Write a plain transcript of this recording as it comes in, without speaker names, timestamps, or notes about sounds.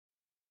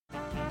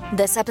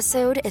This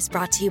episode is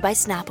brought to you by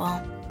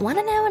Snapple. Want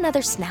to know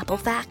another Snapple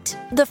fact?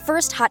 The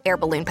first hot air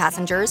balloon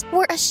passengers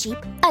were a sheep,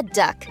 a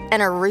duck,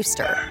 and a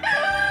rooster.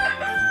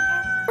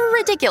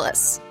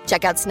 Ridiculous.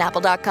 Check out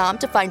Snapple.com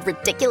to find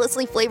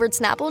ridiculously flavored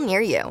Snapple near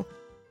you.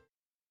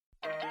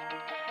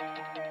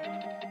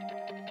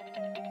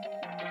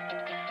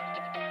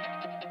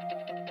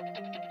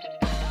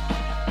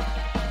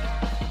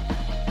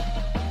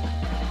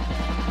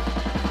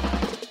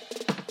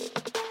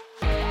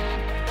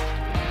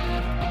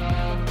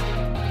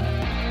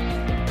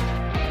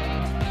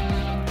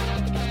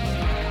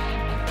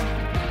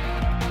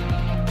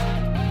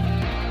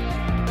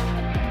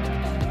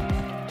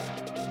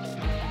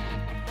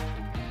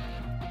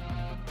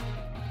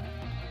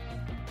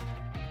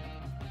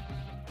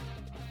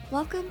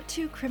 Welcome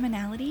to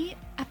Criminality,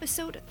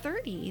 episode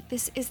 30.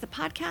 This is the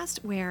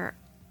podcast where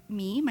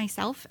me,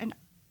 myself, and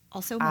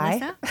also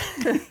Melissa,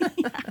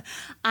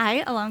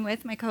 I, along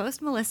with my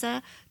co-host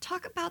Melissa,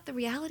 talk about the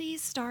reality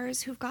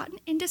stars who've gotten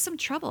into some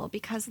trouble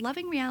because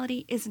loving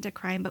reality isn't a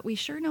crime, but we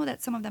sure know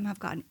that some of them have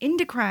gotten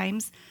into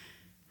crimes.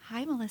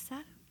 Hi,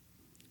 Melissa.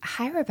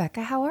 Hi,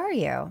 Rebecca. How are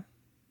you?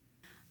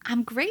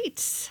 I'm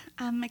great.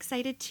 I'm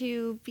excited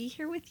to be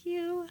here with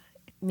you.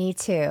 Me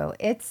too.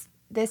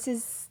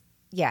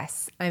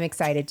 Yes, I'm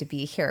excited to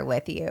be here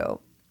with you,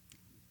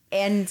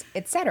 and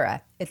et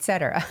cetera, et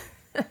cetera.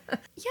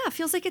 Yeah, it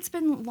feels like it's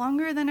been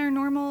longer than our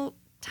normal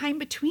time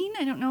between.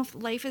 I don't know if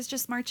life is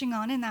just marching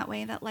on in that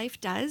way that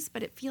life does,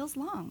 but it feels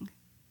long.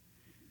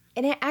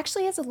 And it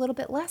actually is a little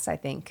bit less, I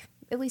think,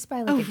 at least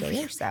by like a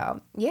day or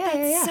so.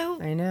 Yeah.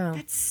 I know.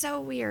 That's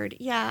so weird.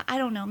 Yeah, I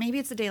don't know. Maybe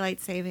it's the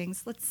daylight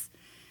savings. Let's,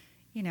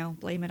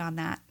 blame it on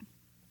that.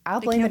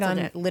 I'll blame it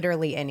on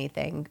literally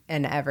anything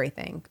and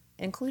everything,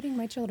 including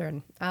my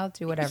children. I'll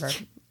do whatever.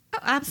 Oh,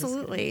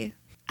 absolutely.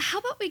 How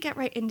about we get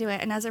right into it?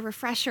 And as a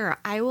refresher,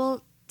 I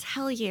will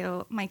tell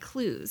you my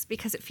clues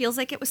because it feels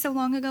like it was so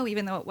long ago,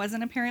 even though it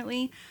wasn't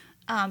apparently.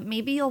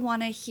 Maybe you'll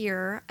want to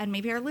hear, and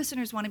maybe our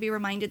listeners want to be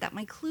reminded that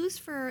my clues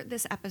for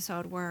this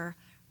episode were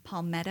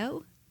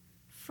Palmetto,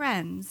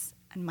 Friends,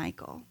 and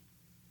Michael.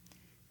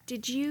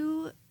 Did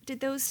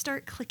those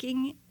start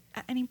clicking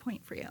at any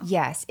point for you?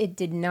 Yes, it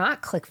did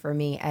not click for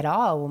me at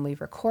all when we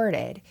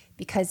recorded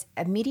because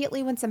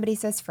immediately when somebody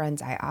says Friends,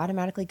 I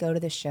automatically go to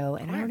the show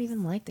and I don't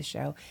even like the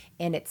show.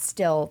 And it's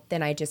still,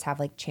 then I just have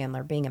like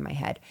Chandler Bing in my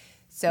head.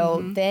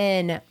 So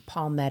then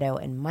Palmetto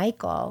and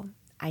Michael,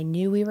 I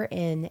knew we were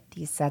in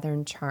the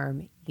Southern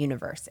Charm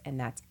universe, and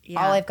that's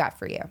all I've got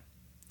for you.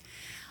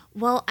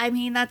 Well, I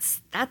mean,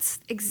 that's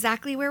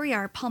exactly where we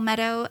are.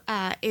 Palmetto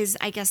is,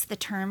 I guess, the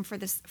term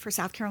for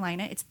South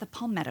Carolina. It's the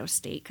Palmetto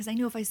State, because I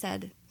knew if I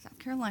said South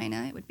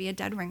Carolina, it would be a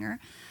dead ringer.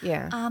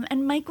 Yeah.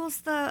 And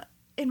Michael's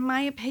in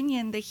my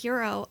opinion, the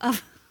hero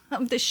of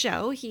the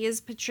show. He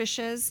is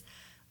Patricia's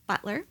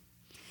butler.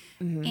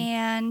 Mm-hmm.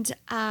 And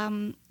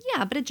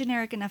but a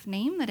generic enough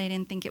name that I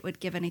didn't think it would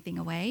give anything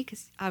away,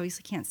 because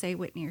obviously can't say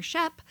Whitney or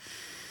Shep.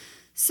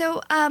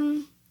 So,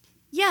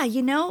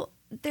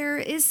 there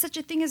is such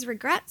a thing as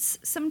regrets.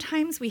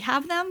 Sometimes we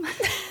have them.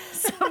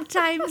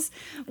 Sometimes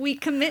we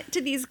commit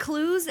to these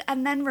clues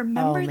and then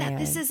remember that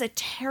this is a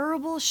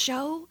terrible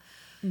show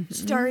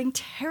starring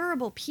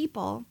terrible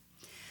people.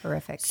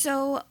 Horrific.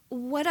 So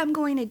what I'm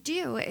going to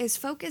do is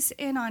focus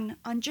in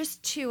on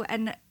just two,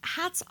 and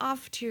hats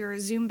off to your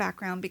Zoom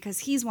background because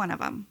he's one of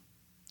them.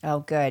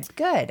 Oh, good.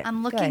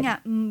 I'm looking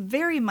at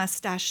very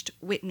mustached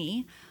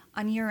Whitney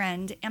on your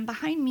end, and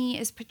behind me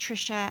is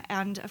Patricia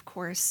and, of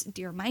course,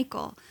 dear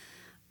Michael.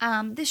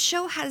 This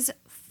show has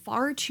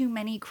far too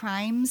many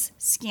crimes,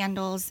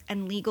 scandals,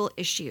 and legal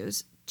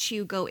issues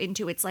to go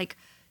into. It's like,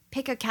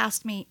 pick a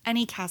castmate,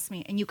 any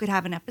castmate, and you could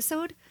have an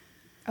episode.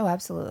 Oh,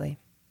 absolutely.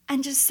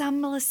 And just some,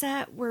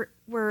 Melissa,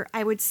 were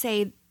I would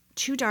say,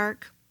 too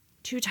dark,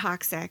 too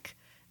toxic,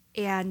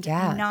 and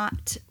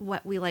not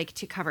what we like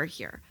to cover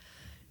here.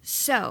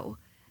 So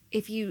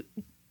if you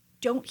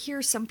don't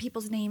hear some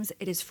people's names,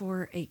 it is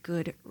for a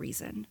good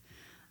reason.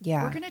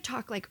 Yeah. We're going to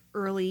talk like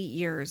early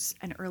years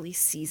and early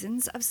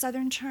seasons of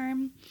Southern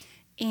Charm.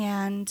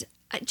 And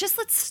just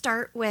let's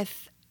start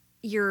with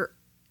your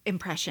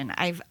impression.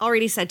 I've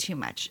already said too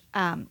much.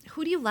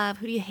 Who do you love?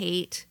 Who do you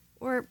hate?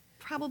 Or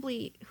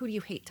probably who do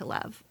you hate to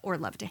love or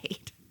love to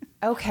hate?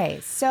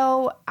 Okay.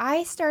 So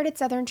I started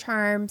Southern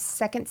Charm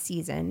second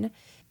season,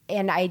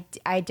 and I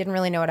didn't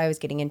really know what I was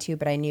getting into,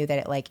 but I knew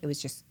that it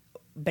was just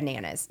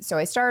bananas. So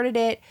I started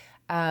it.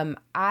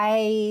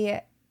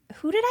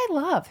 Who did I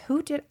love?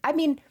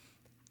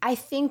 I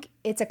think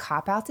it's a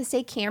cop-out to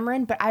say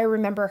Cameron, but I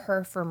remember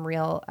her from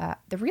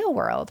the Real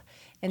World.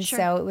 And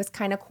so it was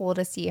kind of cool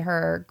to see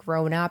her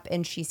grown up,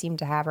 and she seemed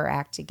to have her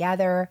act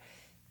together,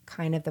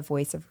 kind of the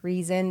voice of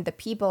reason. The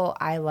people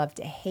I love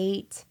to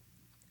hate,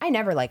 I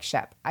never liked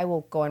Shep. I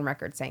will go on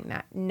record saying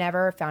that.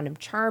 Never found him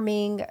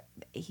charming.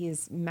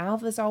 His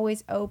mouth was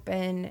always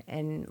open,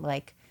 and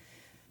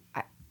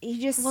he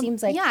just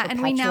seems like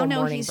and we now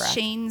know he's breath.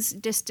 Shane's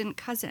distant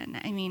cousin.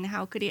 I mean,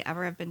 how could he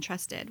ever have been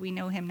trusted? We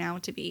know him now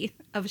to be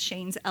of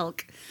Shane's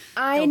ilk.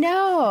 I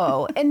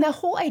know. And the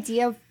whole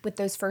idea with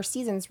those first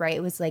seasons, right,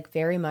 it was like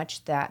very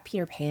much that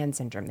Peter Pan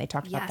syndrome. They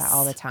talked about that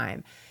all the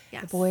time.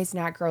 Yes. The boys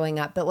not growing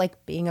up, but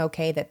like being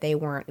okay that they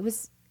weren't.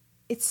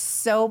 It's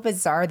so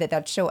bizarre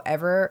that show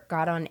ever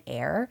got on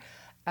air.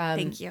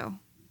 Thank you.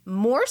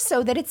 More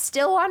so that it's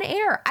still on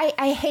air.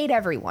 I hate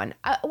everyone.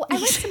 I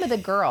like some of the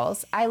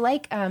girls. I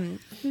like,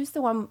 who's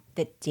the one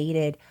that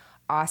dated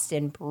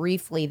Austin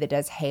briefly that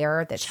does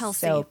hair? That's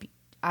Chelsea.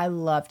 I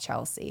love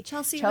Chelsea.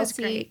 Chelsea was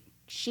great.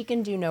 She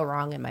can do no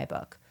wrong in my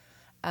book.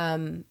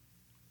 Chelsea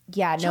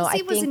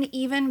was an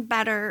even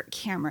better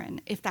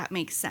Cameron, if that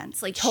makes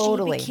sense. Like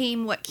totally. She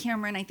became what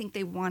Cameron, I think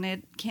they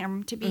wanted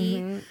Cameron to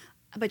be,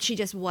 but she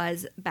just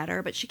was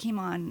better. But she came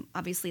on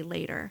obviously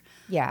later.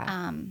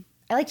 Yeah.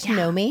 I liked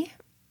Nomi.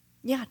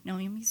 Yeah,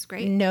 Nomi's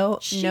great.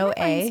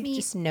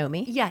 Just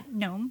Nomi. Yeah,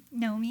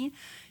 Nomi.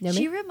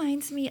 She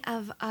reminds me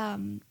of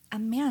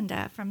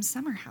Amanda from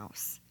Summer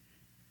House.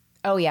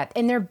 Oh, yeah.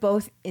 And they're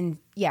both in,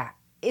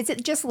 Is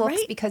it just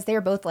looks because they're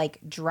both like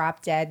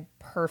drop dead,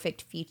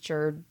 perfect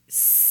featured,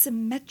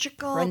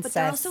 symmetrical, princess. But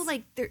they're also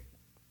like,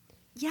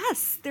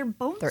 their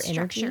bone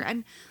structure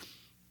and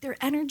their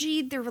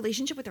energy, their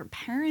relationship with their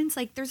parents.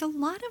 Like there's a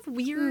lot of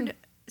weird,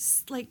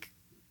 like,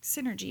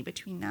 synergy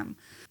between them,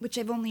 which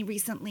I've only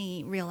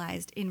recently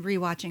realized in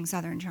rewatching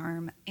Southern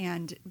Charm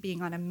and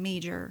being on a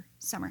major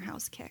Summer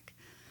House kick.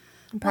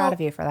 I'm proud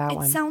of you for that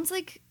one. It sounds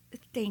like,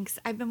 thanks.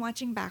 I've been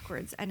watching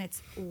backwards and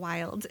it's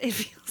wild. It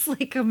feels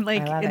like I'm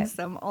like in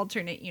some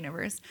alternate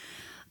universe.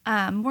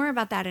 More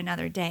about that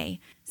another day.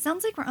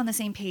 Sounds like we're on the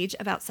same page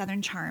about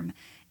Southern Charm.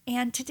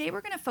 And today we're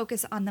going to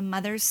focus on the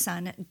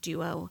mother-son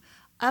duo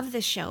of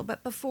the show.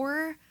 But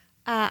before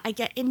I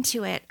get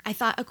into it, I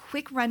thought a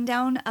quick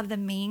rundown of the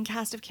main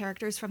cast of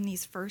characters from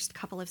these first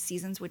couple of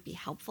seasons would be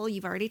helpful.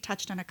 You've already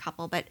touched on a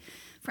couple, but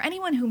for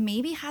anyone who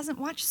maybe hasn't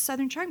watched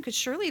Southern Charm, because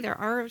surely there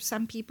are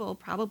some people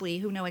probably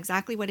who know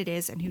exactly what it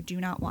is and who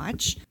do not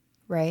watch.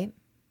 Right.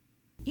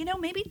 You know,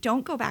 maybe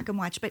don't go back and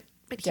watch, but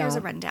here's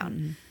a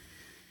rundown.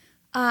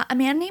 A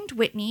man named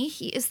Whitney.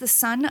 He is the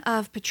son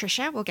of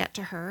Patricia. We'll get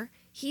to her.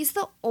 He's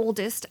the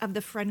oldest of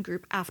the friend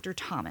group after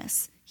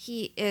Thomas.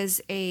 He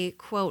is a,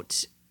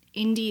 quote,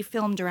 indie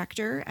film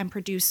director and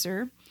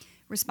producer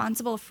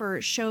responsible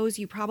for shows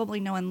you probably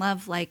know and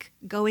love like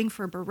Going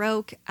for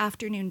Baroque,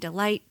 Afternoon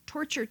Delight,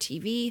 Torture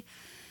TV,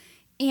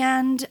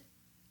 and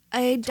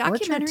a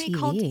documentary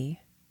called...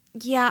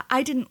 Yeah,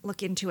 I didn't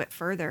look into it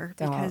further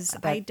because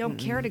I don't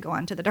care to go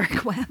onto the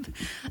dark web.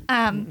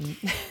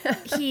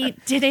 He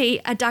did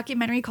a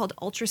documentary called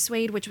Ultra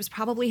Suede, which was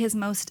probably his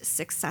most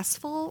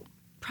successful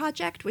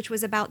project, which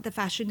was about the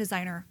fashion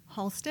designer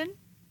Halston.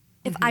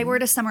 If I were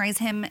to summarize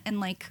him in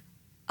like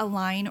a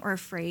line or a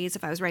phrase,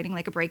 if I was writing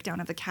like a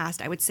breakdown of the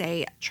cast, I would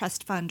say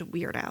trust fund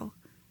weirdo.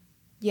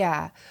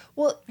 Yeah.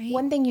 Well,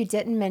 one thing you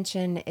didn't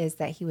mention is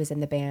that he was in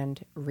the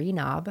band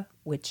Renob,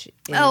 which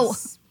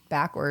is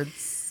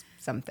backwards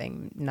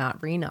something, not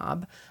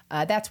Renob.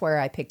 That's where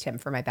I picked him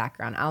for my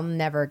background. I'll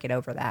never get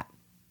over that.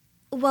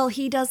 Well,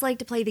 he does like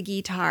to play the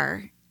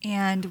guitar,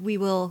 and we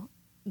will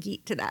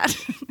get to that.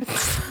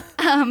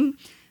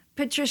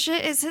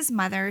 Patricia is his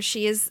mother.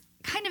 She is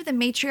kind of the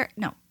matriarch.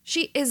 No,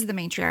 she is the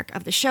matriarch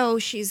of the show.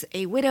 She's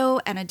a widow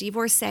and a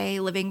divorcee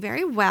living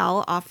very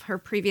well off her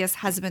previous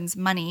husband's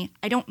money.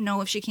 I don't know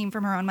if she came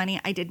from her own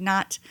money. I did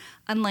not,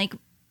 unlike,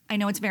 I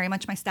know it's very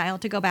much my style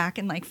to go back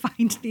and like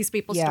find these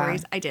people's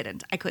stories. I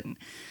didn't. I couldn't.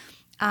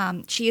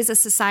 She is a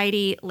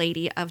society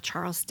lady of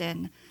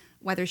Charleston.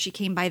 Whether she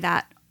came by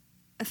that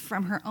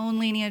from her own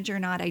lineage or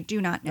not, I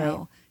do not know.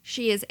 Right.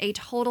 She is a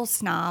total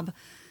snob.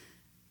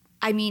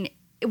 I mean,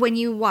 when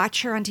you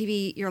watch her on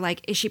TV, you're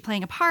like, is she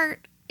playing a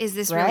part? Is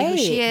this really who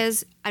she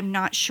is? I'm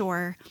not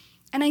sure.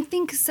 And I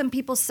think some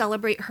people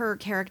celebrate her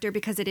character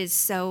because it is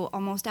so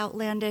almost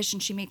outlandish,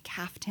 and she made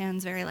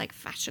caftans very like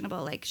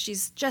fashionable. Like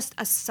she's just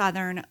a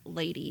Southern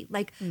lady,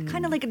 like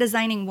kind of like a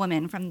Designing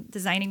Woman from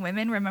Designing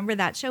Women. Remember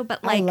that show?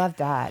 But like, I love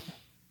that.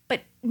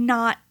 But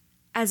not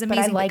as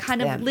amazing, but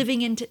kind them. Of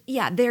living into,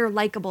 they're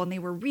likable and they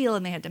were real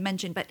and they had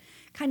dimension, but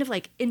kind of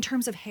like in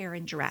terms of hair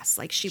and dress,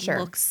 like she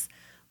looks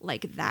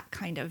like that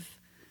kind of,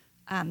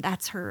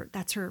 that's her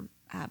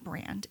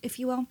brand, if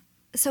you will.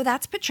 So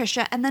that's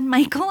Patricia. And then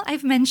Michael,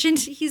 I've mentioned,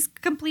 he's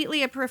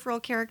completely a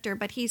peripheral character,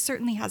 but he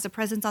certainly has a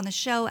presence on the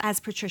show as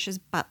Patricia's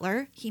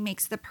butler. He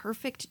makes the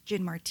perfect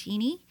gin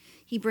martini.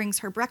 He brings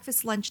her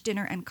breakfast, lunch,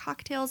 dinner, and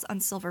cocktails on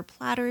silver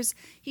platters.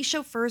 He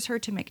chauffeurs her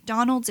to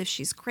McDonald's if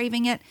she's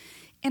craving it.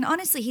 And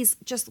honestly, he's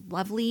just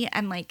lovely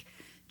and like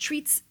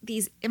treats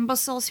these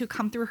imbeciles who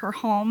come through her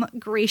home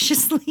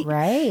graciously.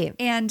 Right.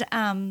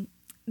 And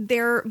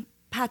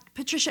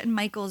Patricia and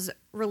Michael's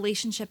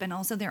relationship and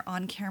also their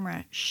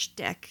on-camera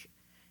shtick.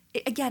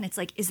 Again, it's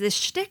like, is this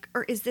shtick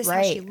or is this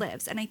how she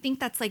lives? And I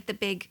think that's like the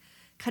big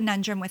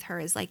conundrum with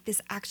her is like,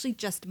 this actually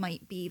just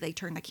might be they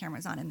turned the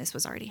cameras on and this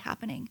was already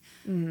happening.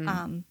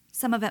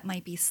 Some of it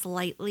might be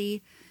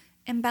slightly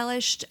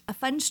embellished. A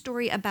fun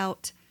story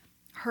about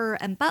her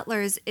and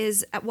Butler's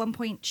is at one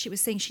point she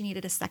was saying she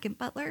needed a second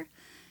butler,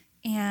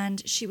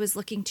 and she was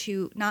looking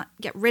to not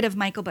get rid of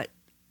Michael, but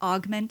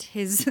augment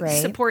his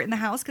support in the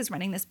house because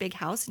running this big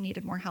house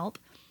needed more help.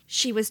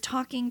 She was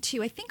talking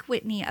to, I think,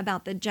 Whitney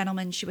about the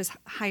gentleman she was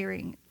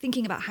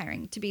thinking about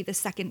hiring to be the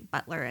second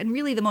butler. And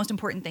really the most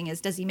important thing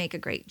is, does he make a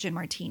great gin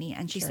martini?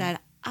 And she said,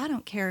 I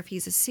don't care if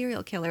he's a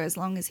serial killer as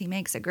long as he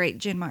makes a great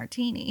gin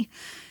martini.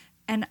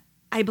 And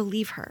I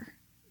believe her.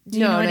 Do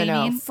you know what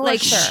I mean? For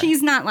sure.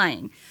 She's not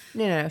lying.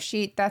 No.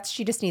 She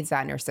just needs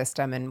that in her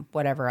system, and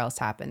whatever else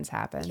happens.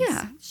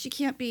 Yeah. She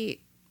can't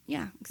be.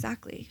 Yeah,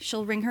 exactly.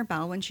 She'll ring her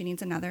bell when she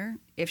needs another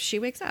if she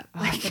wakes up. Oh,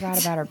 I forgot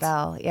about her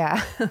bell.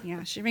 Yeah.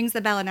 Yeah, she rings the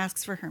bell and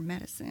asks for her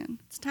medicine.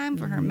 It's time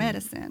for her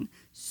medicine.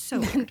 So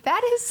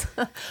that is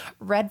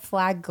red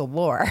flag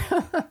galore.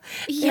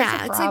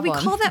 Yeah, it's like we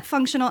call that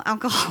functional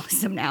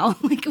alcoholism now.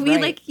 Like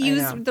we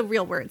use the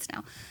real words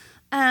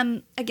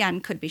now. Again,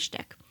 could be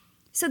shtick.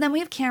 So then we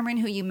have Cameron,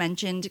 who you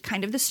mentioned,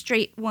 kind of the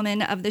straight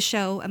woman of the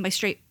show. And by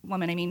straight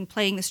woman, I mean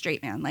playing the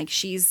straight man. Like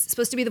she's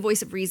supposed to be the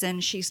voice of reason.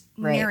 She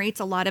narrates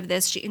a lot of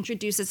this. She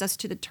introduces us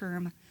to the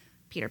term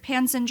Peter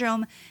Pan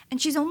syndrome.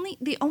 And she's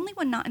the only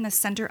one not in the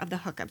center of the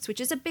hookups, which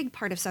is a big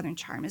part of Southern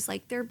Charm. Is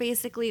like they're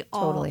basically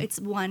all, it's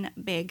one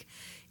big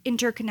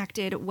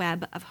interconnected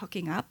web of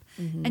hooking up.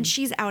 Mm-hmm. And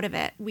she's out of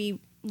it. We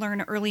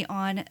learn early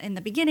on in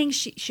the beginning,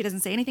 she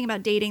doesn't say anything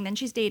about dating. Then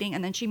she's dating,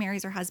 and then she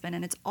marries her husband.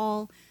 And it's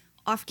all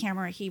off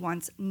camera. He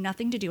wants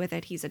nothing to do with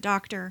it. He's a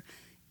doctor.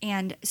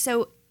 And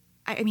so,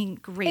 I mean,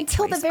 great.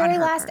 Until the very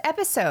last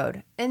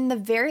episode. In the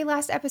very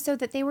last episode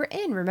that they were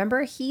in.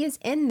 Remember, he is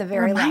in the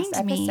very last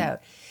episode.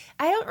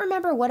 I don't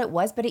remember what it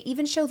was, but it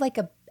even showed like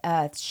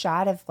a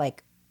shot of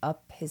like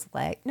up his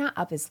leg. Not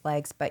up his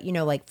legs, but you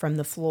know, like from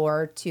the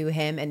floor to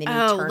him. And then he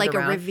turned like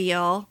around. A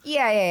reveal.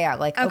 Yeah.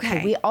 Like,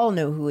 okay, we all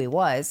know who he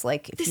was.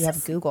 Like, if you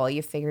have Google,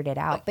 you figured it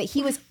out. But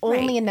he was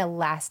only in the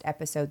last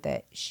episode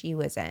that she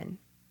was in.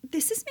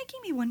 This is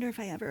making me wonder if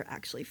I ever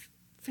actually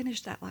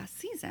finished that last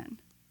season.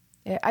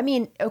 I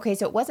mean, okay,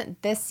 so it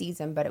wasn't this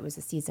season, but it was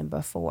the season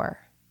before.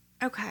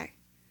 Okay.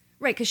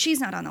 Right, because she's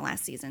not on the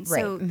last season.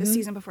 Right. So the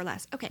season before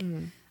last. Okay.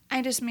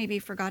 I just maybe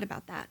forgot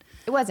about that.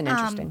 It wasn't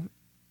interesting.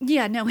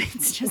 Yeah, no,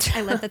 it's just,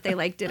 I love that they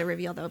like did a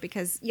reveal though,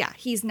 because yeah,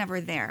 he's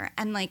never there.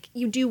 And like,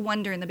 you do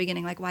wonder in the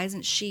beginning, like, why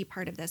isn't she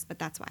part of this? But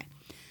that's why.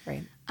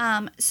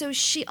 Right. So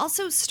she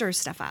also stirs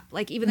stuff up.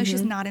 Like, even though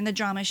she's not in the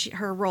drama,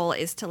 her role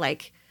is to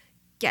like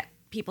get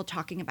people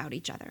talking about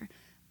each other.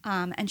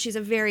 And she's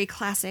a very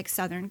classic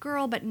Southern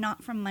girl, but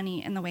not from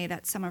money in the way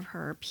that some of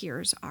her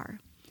peers are.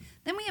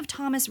 Then we have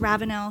Thomas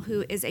Ravenel,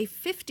 who is a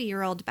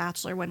 50-year-old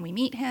bachelor when we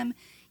meet him.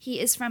 He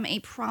is from a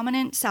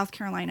prominent South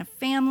Carolina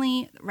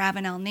family. The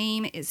Ravenel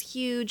name is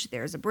huge.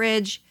 There's a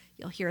bridge.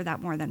 You'll hear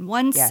that more than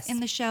once in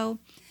the show.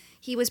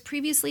 He was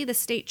previously the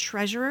state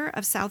treasurer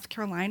of South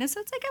Carolina,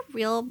 so it's like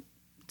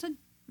it's a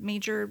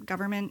major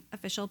government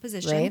official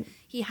position. Right.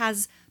 He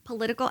has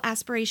political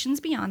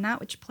aspirations beyond that,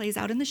 which plays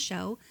out in the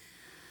show.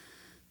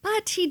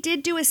 But he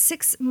did do a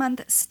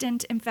 6-month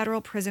stint in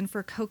federal prison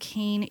for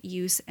cocaine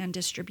use and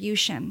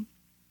distribution.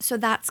 So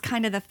that's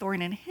kind of the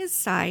thorn in his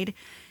side.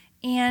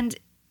 And,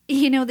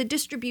 you know, the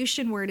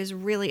distribution word is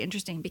really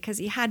interesting because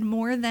he had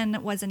more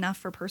than was enough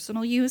for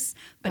personal use,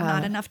 but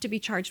not enough to be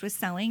charged with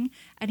selling.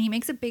 And he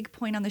makes a big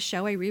point on the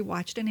show. I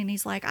rewatched it and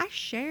he's like, I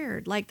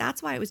shared. Like,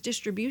 that's why it was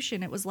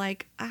distribution. It was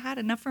like, I had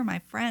enough for my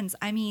friends.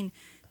 I mean,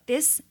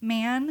 this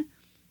man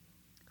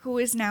who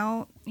is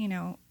now, you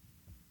know,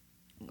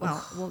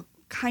 well, we'll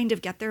kind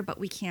of get there, but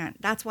we can't.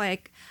 That's why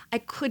I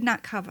could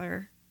not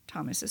cover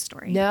Thomas's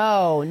story.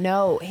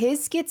 No.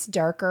 His gets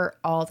darker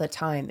all the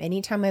time.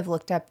 Anytime I've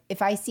looked up,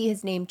 if I see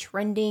his name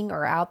trending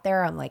or out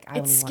there, I'm like, I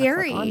don't even want to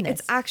click on this.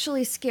 It's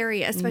actually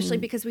scary, especially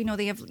because we know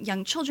they have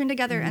young children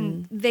together,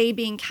 and they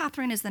being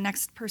Catherine is the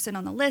next person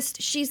on the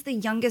list. She's the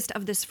youngest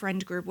of this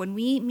friend group. When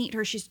we meet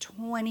her, she's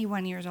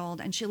 21 years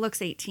old, and she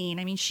looks 18.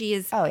 I mean, she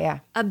is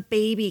a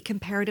baby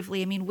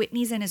comparatively. I mean,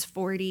 Whitney's in his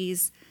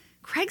 40s.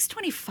 Craig's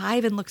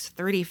 25 and looks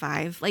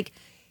 35. Like,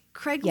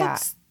 Craig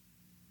looks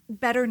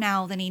better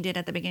now than he did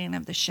at the beginning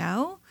of the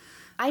show.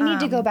 I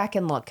need to go back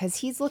and look because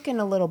he's looking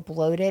a little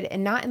bloated,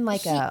 and not in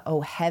like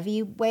a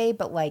heavy way,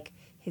 but like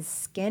his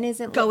skin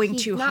isn't going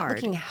too hard. He's not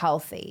looking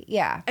healthy.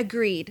 Yeah.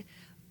 Agreed.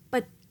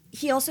 But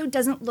he also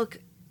doesn't look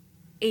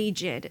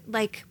aged.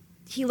 Like,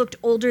 he looked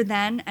older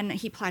then and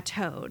he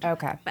plateaued.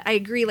 Okay. But I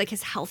agree, like,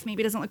 his health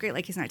maybe doesn't look great.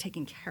 Like, he's not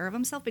taking care of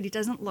himself, but he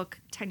doesn't look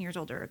 10 years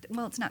older.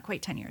 Well, it's not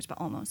quite 10 years, but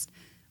almost.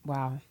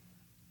 Wow.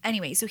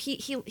 Anyway, so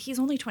he's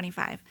only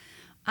 25.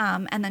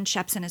 And then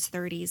Shep's in his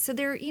 30s. So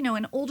they're, you know,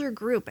 an older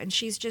group, and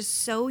she's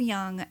just so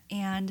young.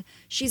 And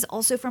she's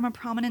also from a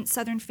prominent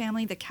Southern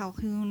family, the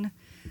Calhoun.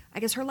 I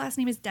guess her last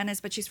name is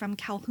Dennis, but she's from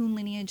Calhoun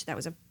lineage. That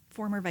was a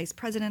former vice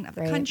president of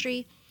the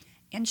country.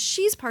 And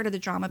she's part of the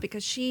drama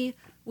because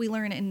we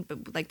learn in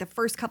like the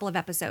first couple of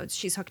episodes,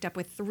 she's hooked up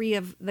with 3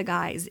 of the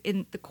guys,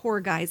 in the core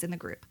guys in the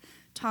group.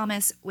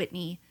 Thomas,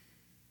 Whitney,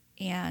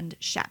 and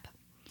Shep.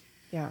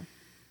 Yeah.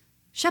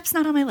 Shep's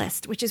not on my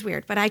list, which is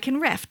weird, but I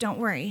can riff, don't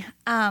worry.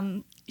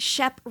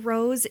 Shep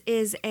Rose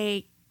is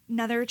a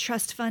another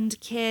trust fund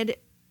kid,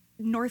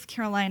 North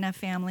Carolina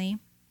family.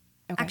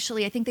 Okay.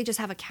 Actually, I think they just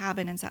have a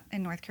cabin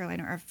in North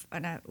Carolina or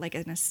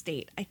an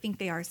estate. I think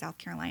they are South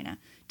Carolina.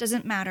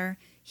 Doesn't matter.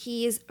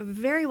 He is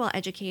very well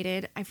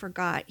educated. I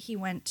forgot. He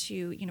went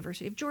to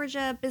University of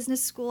Georgia,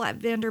 business school at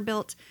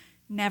Vanderbilt,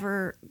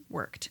 never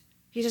worked.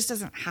 He just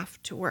doesn't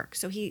have to work.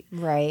 So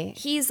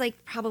he's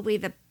like probably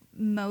the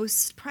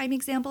most prime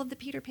example of the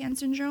Peter Pan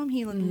syndrome.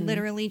 He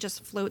literally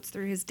just floats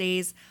through his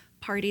days,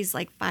 parties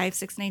like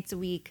 5-6 nights a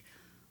week.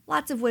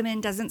 Lots of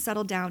women, doesn't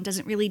settle down,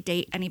 doesn't really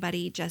date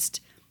anybody, just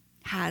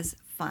has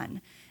fun.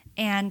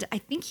 And I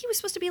think he was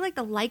supposed to be like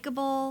the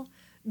likable,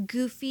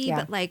 goofy,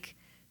 but like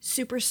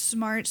super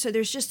smart. So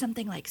there's just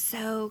something like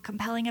so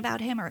compelling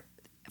about him, or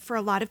for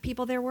a lot of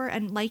people there were.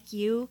 And like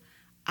you,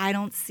 I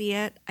don't see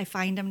it. I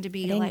find him to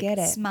be like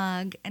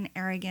smug and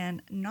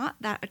arrogant, not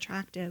that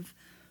attractive.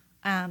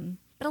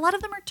 But a lot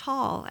of them are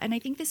tall. And I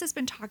think this has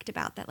been talked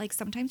about, that like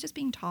sometimes just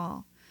being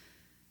tall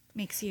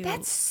makes you.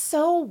 That's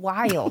so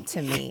wild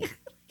to me.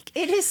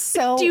 It is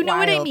so wild. Do you know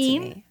what I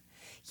mean?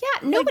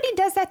 Yeah, nobody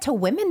does that to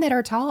women that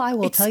are tall. I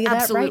will tell you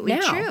that right now.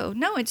 It's absolutely true.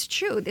 No, it's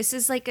true. This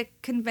is like a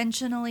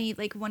conventionally,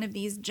 like one of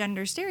these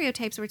gender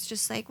stereotypes where it's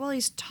just like, well,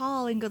 he's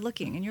tall and good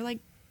looking. And you're like,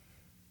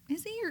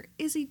 is he, or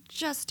is he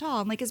just tall?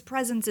 And like his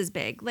presence is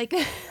big. Like,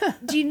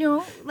 do you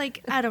know?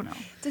 Like, I don't know.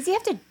 Does he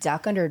have to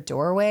duck under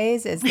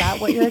doorways? Is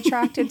that what you're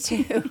attracted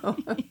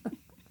to?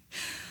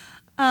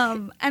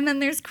 And then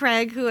there's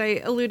Craig, who I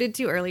alluded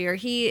to earlier.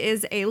 He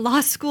is a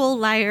law school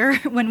liar.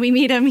 When we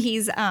meet him,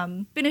 he's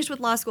finished with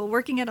law school,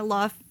 working at a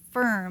law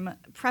firm,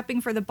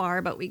 prepping for the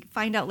bar, but we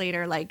find out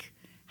later, like,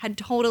 had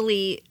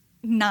totally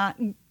not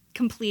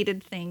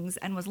completed things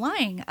and was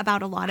lying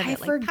about a lot of it,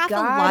 like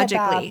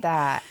pathologically.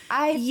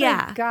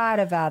 I forgot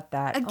about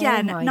that.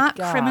 Again, not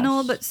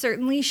criminal, but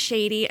certainly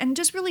shady, and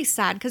just really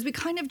sad, because we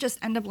kind of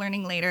just end up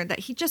learning later that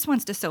he just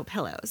wants to sew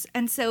pillows.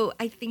 And so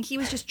I think he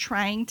was just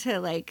trying to,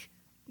 like,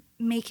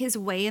 make his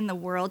way in the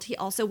world. He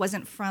also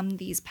wasn't from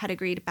these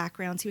pedigreed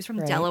backgrounds. He was from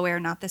Delaware,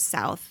 not the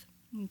South.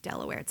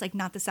 Delaware, it's like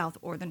not the South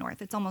or the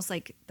North. It's almost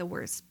like the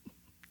worst.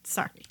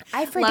 Sorry,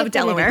 I forget Love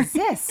Delaware. It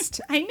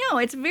exists. I know,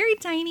 it's a very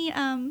tiny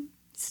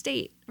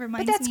state.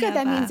 Reminds but that's me good. Of,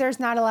 that means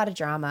there's not a lot of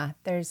drama.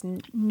 There's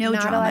no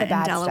not drama a lot of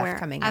bad in Delaware. Stuff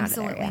coming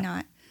Absolutely out of there.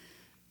 not.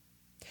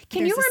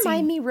 Can you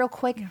remind me real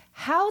quick?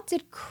 How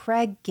did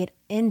Craig get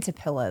into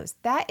pillows?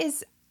 That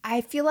is,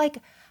 I feel like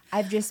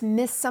I've just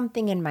missed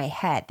something in my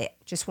head.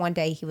 Just one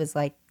day he was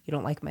like, "You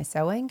don't like my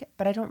sewing,"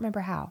 but I don't remember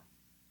how.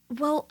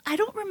 Well, I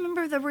don't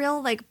remember the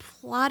real like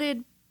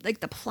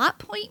the plot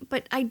point,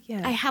 but I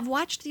have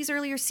watched these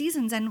earlier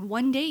seasons, and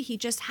one day he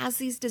just has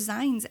these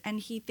designs and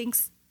he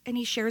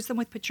shares them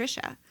with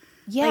Patricia.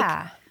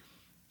 Yeah.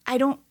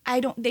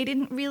 Like, they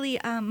didn't really,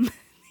 I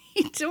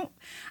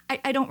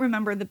don't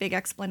remember the big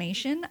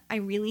explanation. I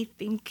really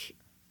think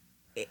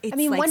it's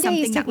like one day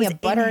he's taking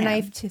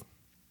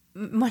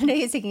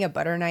a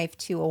butter knife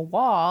to a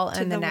wall,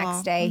 and the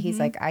next day he's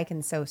like, "I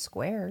can sew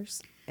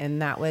squares,"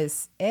 and that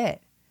was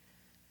it.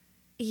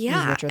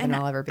 Yeah, he's richer than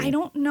I'll ever be. I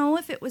don't know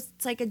if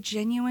it's like a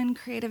genuine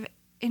creative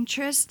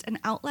interest, an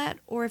outlet,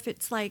 or if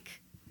it's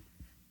like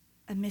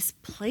a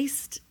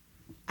misplaced.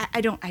 I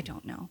don't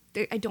know.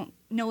 I don't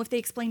know if they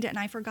explained it and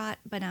I forgot.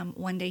 But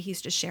one day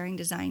he's just sharing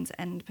designs,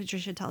 and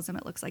Patricia tells him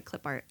it looks like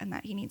clip art and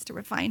that he needs to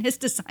refine his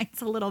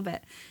designs a little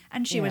bit.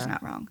 And she was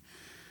not wrong.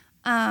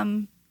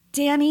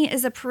 Danny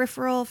is a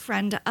peripheral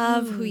friend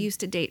of who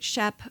used to date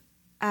Shep.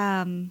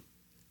 And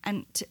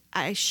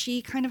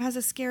she kind of has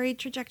a scary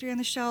trajectory on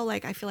the show.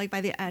 Like, I feel like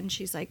by the end,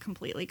 she's like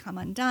completely come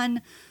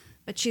undone,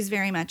 but she's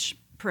very much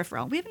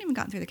peripheral. We haven't even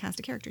gotten through the cast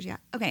of characters yet.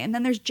 Okay, and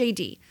then there's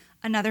JD,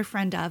 another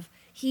friend of.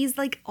 He's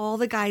like all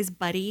the guys'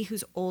 buddy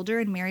who's older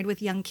and married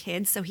with young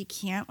kids, so he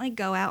can't like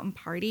go out and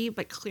party,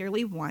 but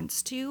clearly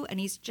wants to. And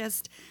he's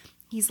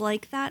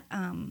like that.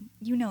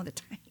 You know the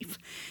type.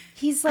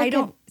 He's like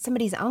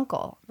somebody's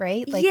uncle,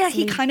 right? Like, yeah,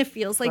 he kind of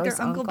feels like their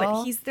uncle,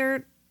 but he's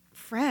their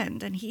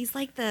friend, and he's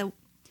like the.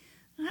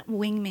 Not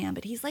wingman,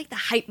 but he's like the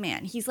hype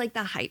man. He's like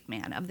the hype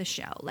man of the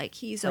show. Like,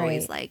 he's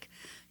always like,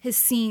 his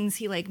scenes,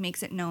 he like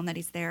makes it known that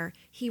he's there.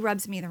 He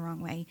rubs me the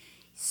wrong way.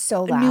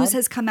 So loud. News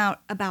has come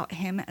out about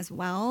him as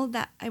well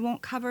that I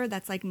won't cover.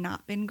 That's like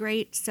not been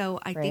great.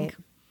 So I think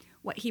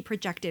what he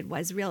projected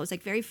was real. It was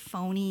like very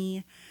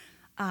phony,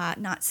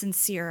 not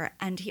sincere.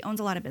 And he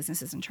owns a lot of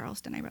businesses in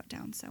Charleston, I wrote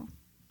down. So,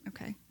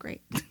 okay,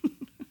 great.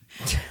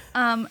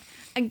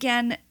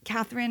 Again,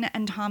 Catherine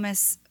and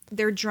Thomas,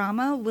 their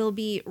drama will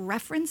be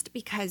referenced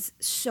because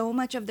so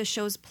much of the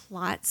show's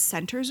plot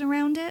centers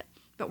around it,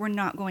 but we're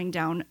not going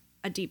down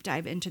a deep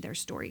dive into their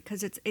story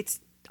because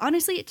it's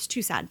honestly, it's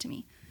too sad to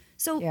me.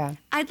 So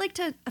I'd like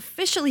to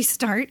officially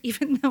start,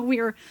 even though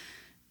we're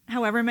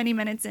however many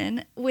minutes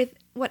in, with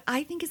what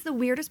I think is the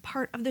weirdest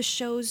part of the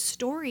show's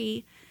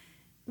story,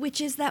 which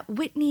is that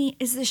Whitney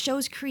is the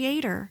show's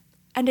creator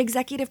and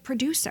executive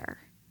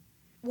producer.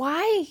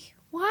 Why?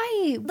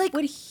 Like,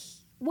 why?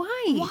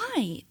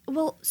 Why?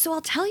 Well, so I'll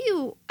tell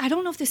you, I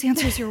don't know if this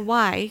answers your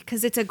why,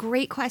 because it's a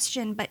great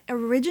question, but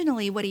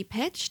originally what he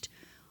pitched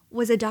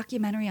was a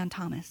documentary on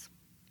Thomas.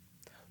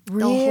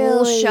 Really? The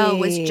whole show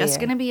was just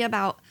going to be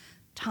about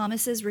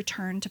Thomas's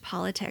return to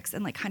politics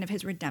and like kind of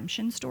his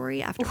redemption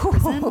story after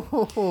prison.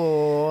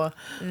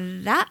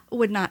 That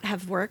would not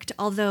have worked.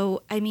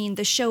 Although, I mean,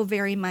 the show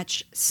very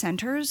much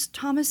centers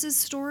Thomas's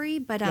story.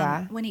 But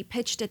when he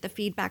pitched it, the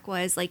feedback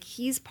was like,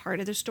 he's part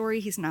of the story.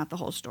 He's not the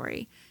whole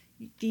story.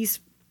 These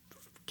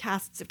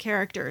casts of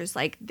characters,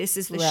 like this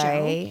is the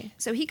show.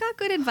 So he got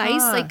good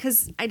advice, like,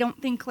 because I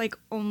don't think like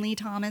only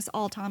Thomas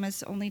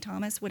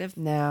would have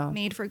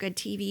made for good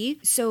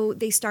TV. So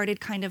they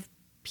started kind of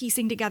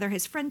piecing together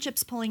his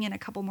friendships, pulling in a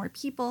couple more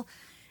people,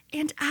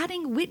 and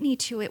adding Whitney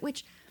to it,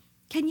 which,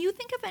 can you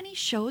think of any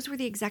shows where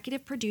the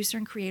executive producer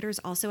and creator is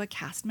also a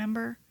cast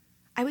member?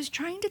 I was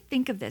trying to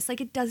think of this. Like,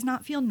 it does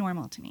not feel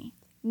normal to me.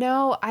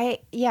 No, I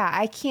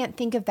can't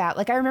think of that.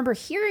 Like, I remember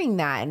hearing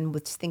that and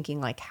was thinking,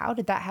 like, how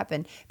did that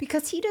happen?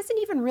 Because he doesn't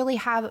even really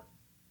have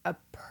a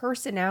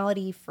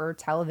personality for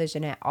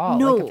television at all.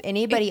 No, like, if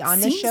anybody on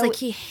the show, seems like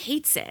he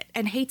hates it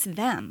and hates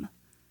them.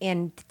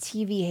 And the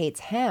TV hates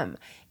him.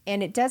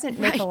 And it doesn't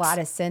make a lot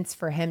of sense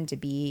for him to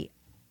be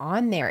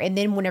on there. And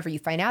then whenever you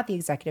find out the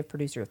executive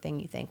producer thing,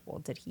 you think, well,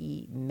 did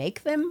he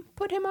make them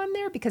put him on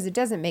there? Because it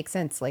doesn't make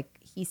sense. Like,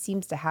 he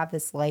seems to have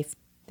this life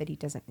that he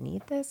doesn't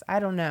need this.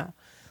 I don't know.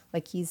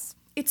 Like, it's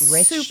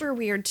rich. Super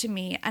weird to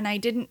me. And I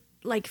didn't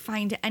like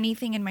find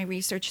anything in my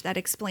research that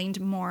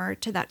explained more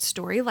to that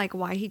story, like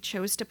why he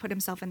chose to put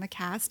himself in the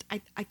cast.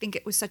 I think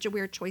it was such a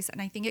weird choice. And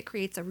I think it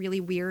creates a really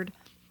weird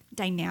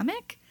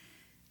dynamic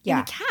in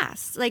the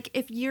cast. Like,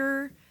 if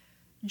you're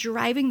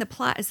driving the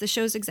plot as the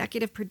show's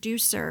executive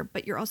producer,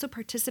 but you're also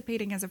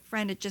participating as a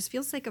friend, it just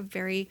feels like a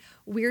very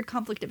weird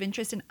conflict of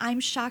interest. And I'm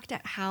shocked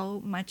at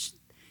how much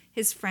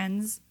his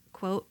friends,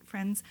 quote,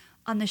 friends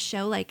on the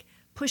show, like,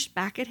 pushed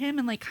back at him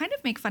and like kind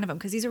of make fun of him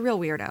because he's a real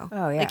weirdo.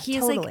 Oh yeah, like he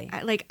totally.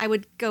 is like I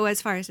would go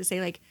as far as to say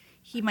like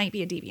he might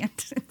be a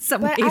deviant in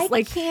some but ways.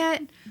 I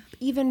can't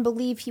even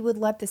believe he would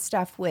let the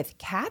stuff with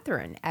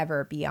Catherine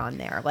ever be on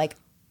there. Like,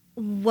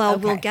 well,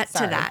 we'll get to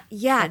that.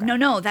 Yeah, okay.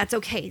 No, that's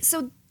okay.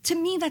 So to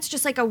me, that's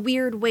just like a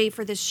weird way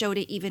for this show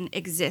to even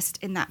exist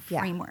in that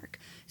framework.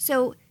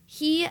 So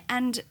he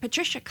and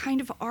Patricia kind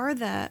of are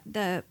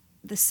the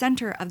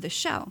center of the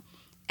show.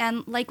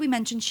 And like we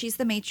mentioned, she's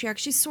the matriarch.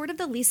 She's sort of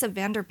the Lisa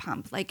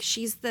Vanderpump. Like,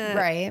 she's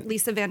the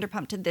Lisa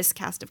Vanderpump to this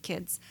cast of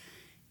kids,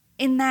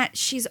 in that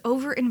she's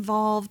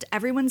over-involved.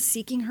 Everyone's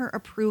seeking her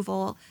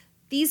approval.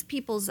 These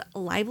people's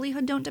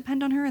livelihood don't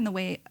depend on her in the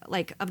way,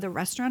 like, of the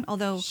restaurant.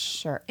 Although,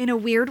 in a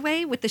weird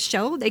way, with the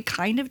show, they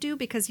kind of do.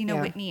 Because, you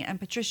know, Whitney and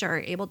Patricia are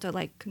able to,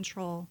 like,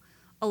 control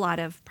a lot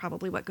of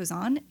probably what goes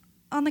on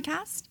the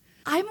cast.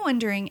 I'm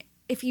wondering,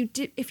 if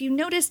you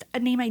noticed a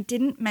name I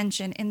didn't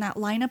mention in that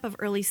lineup of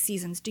early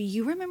seasons, do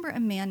you remember a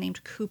man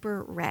named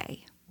Cooper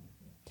Ray?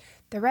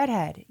 The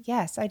redhead.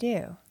 Yes, I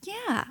do.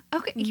 Yeah.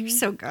 Okay. You're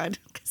so good,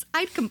 because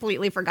I'd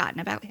completely forgotten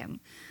about him.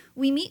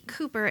 We meet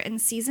Cooper in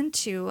season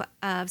 2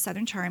 of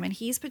Southern Charm, and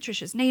he's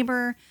Patricia's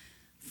neighbor,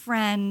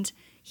 friend.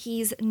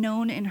 He's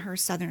known in her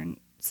Southern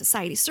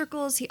society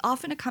circles. He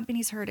often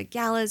accompanies her to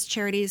galas,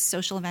 charities,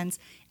 social events,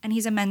 and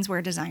he's a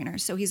menswear designer.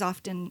 So he's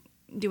often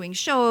doing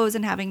shows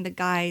and having the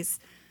guys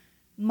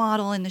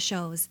model in the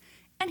shows.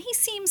 And he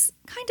seems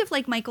kind of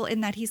like Michael in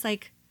that he's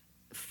like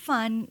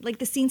fun, like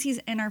the scenes he's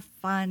in are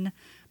fun.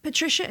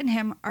 Patricia and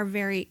him are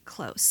very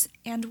close.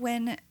 And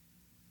when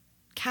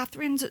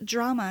Catherine's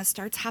drama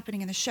starts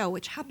happening in the show,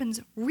 which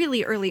happens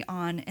really early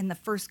on in the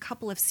first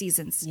couple of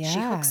seasons, she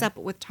hooks up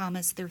with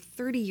Thomas. They're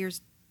 30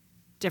 years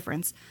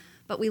difference.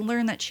 But we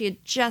learn that she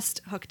had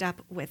just hooked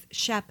up with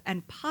Shep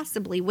and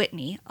possibly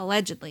Whitney,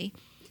 allegedly.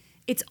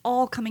 It's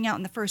all coming out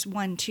in the first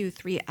 1, 2,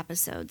 3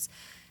 episodes.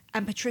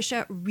 And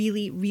Patricia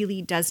really,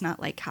 really does not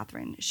like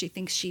Catherine. She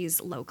thinks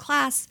she's low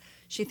class.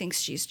 She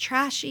thinks she's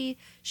trashy.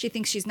 She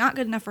thinks she's not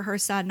good enough for her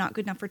son, not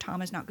good enough for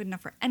Thomas, not good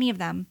enough for any of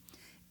them.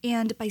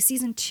 And by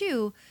season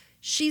 2,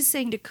 she's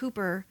saying to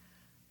Cooper,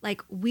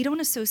 like, we don't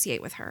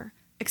associate with her.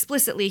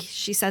 Explicitly,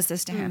 she says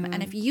this to him.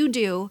 And if you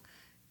do,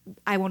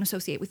 I won't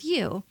associate with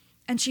you.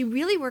 And she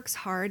really works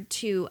hard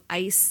to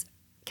ice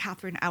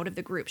Catherine out of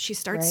the group. She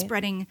starts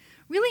spreading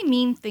really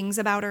mean things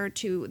about her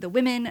to the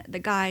women, the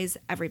guys,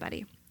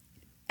 everybody.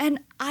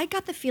 And I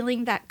got the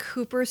feeling that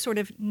Cooper sort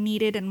of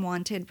needed and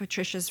wanted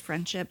Patricia's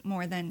friendship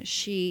more than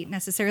she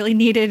necessarily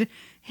needed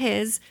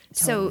his.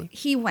 Totally. So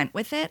he went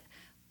with it.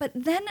 But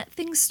then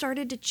things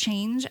started to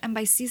change. And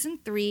by season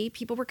 3,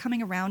 people were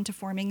coming around to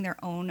forming their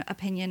own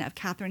opinion of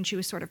Catherine. She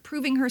was sort of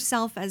proving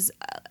herself as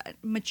a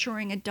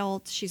maturing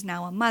adult. She's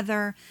now a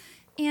mother.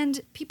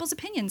 And people's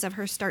opinions of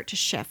her start to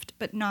shift,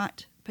 but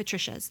not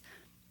Patricia's.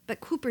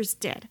 But Cooper's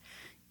did.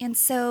 And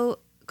so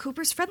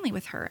Cooper's friendly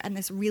with her, and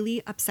this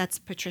really upsets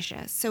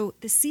Patricia. So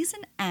the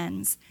season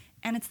ends,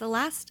 and it's the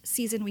last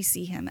season we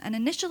see him. And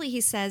initially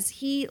he says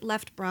he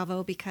left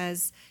Bravo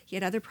because he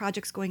had other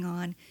projects going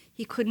on.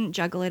 He couldn't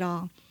juggle it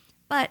all.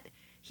 But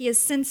he has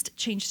since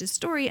changed his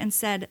story and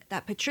said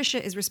that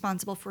Patricia is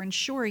responsible for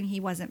ensuring he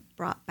wasn't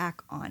brought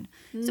back on.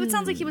 So it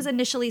sounds like he was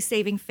initially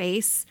saving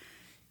face,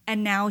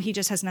 and now he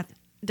just has nothing,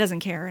 doesn't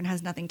care and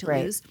has nothing to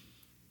lose.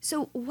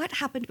 So what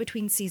happened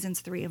between seasons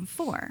 3 and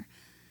 4?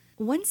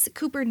 once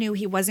Cooper knew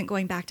he wasn't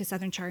going back to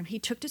Southern Charm, he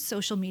took to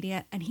social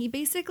media and he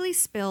basically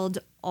spilled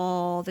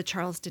all the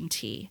Charleston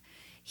tea.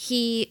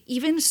 He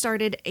even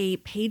started a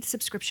paid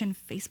subscription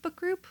Facebook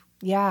group.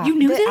 Yeah. You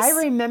knew this? I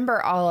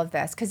remember all of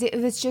this because it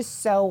was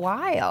just so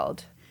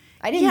wild.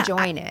 I didn't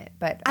join it,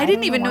 but I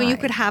didn't even know you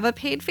could have a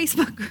paid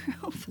Facebook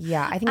group.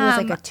 Yeah, I think it was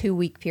like a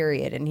 2-week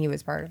period and he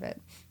was part of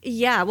it.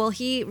 Yeah, well,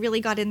 he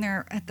really got in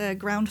there at the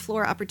ground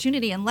floor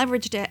opportunity and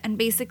leveraged it and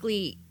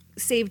basically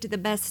saved the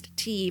best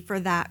tea for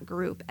that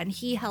group, and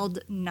he held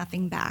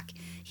nothing back.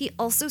 He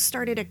also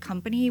started a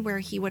company where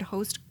he would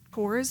host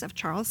tours of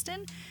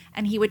Charleston,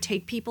 and he would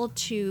take people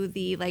to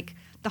the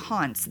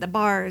haunts, the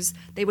bars.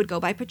 They would go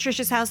by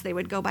Patricia's house. They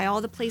would go by all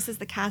the places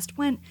the cast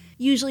went,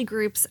 usually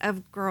groups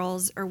of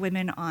girls or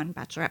women on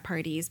bachelorette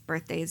parties,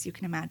 birthdays, you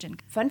can imagine.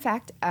 Fun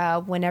fact,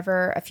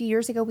 whenever a few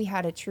years ago we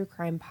had a true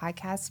crime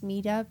podcast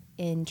meetup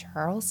in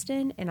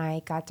Charleston, and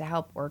I got to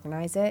help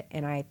organize it,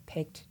 and I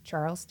picked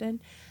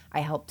Charleston. I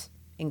helped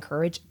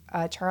encourage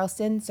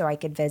Charleston so I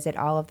could visit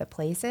all of the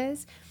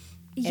places.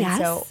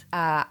 Yes. And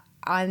so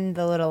on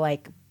the little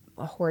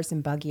horse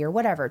and buggy or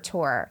whatever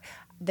tour,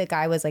 the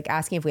guy was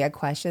asking if we had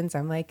questions.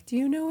 I'm like, do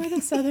you know where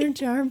the Southern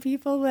Charm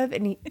people live?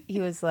 And he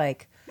was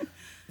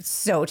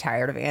so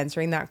tired of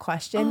answering that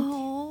question.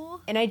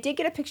 Oh. And I did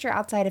get a picture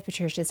outside of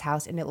Patricia's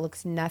house, and it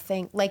looks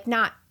nothing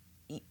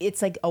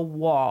it's like a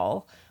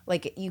wall.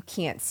 You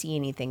can't see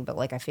anything, but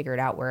I figured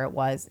out where it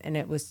was, and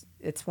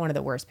it's one of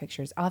the worst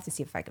pictures. I'll have to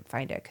see if I can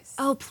find it.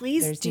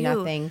 Please there's do.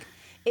 Nothing.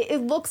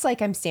 It looks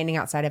like I'm standing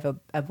outside of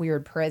a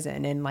weird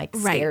prison and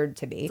scared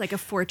to be. It's like a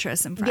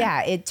fortress in front.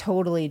 Yeah, it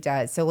totally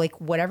does. So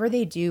whatever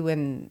they do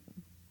in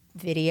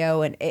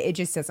video, and it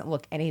just doesn't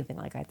look anything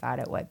like I thought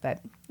it would.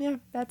 But yeah,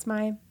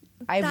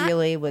 I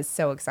really was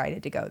so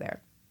excited to go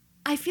there.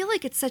 I feel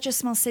like it's such a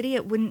small city,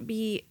 it wouldn't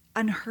be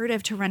unheard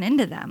of to run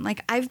into them.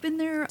 I've been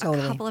there a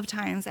couple of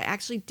times. I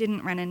actually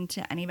didn't run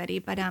into anybody,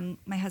 but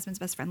my husband's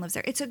best friend lives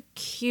there. It's a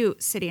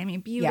cute city. I mean,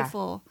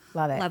 beautiful,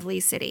 love it. Lovely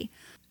city.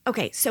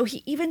 Okay, so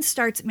he even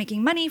starts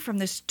making money from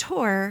this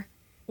tour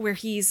where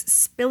he's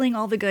spilling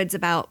all the goods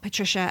about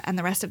Patricia and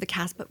the rest of the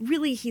cast, but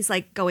really he's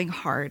going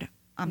hard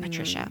on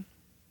Patricia.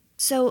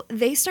 So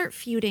they start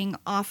feuding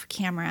off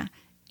camera,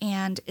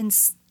 and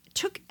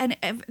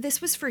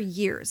this was for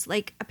years.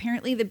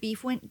 Apparently the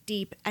beef went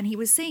deep, and he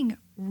was saying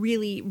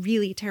really,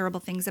 really terrible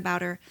things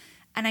about her.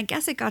 And I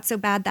guess it got so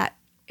bad that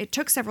it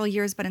took several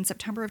years, but in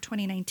September of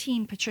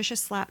 2019, Patricia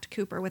slapped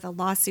Cooper with a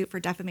lawsuit for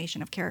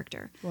defamation of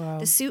character. Wow.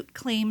 The suit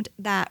claimed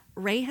that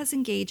Ray has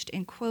engaged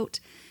in,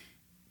 quote,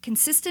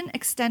 consistent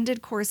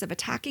extended course of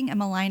attacking and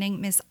maligning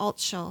Ms.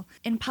 Altschul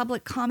in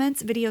public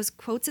comments, videos,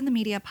 quotes in the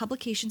media,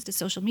 publications to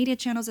social media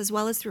channels, as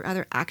well as through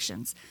other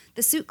actions.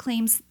 The suit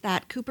claims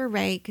that Cooper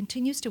Ray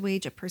continues to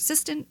wage a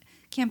persistent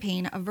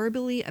campaign of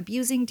verbally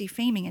abusing,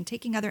 defaming, and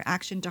taking other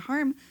action to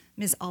harm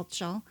Ms.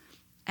 Altschul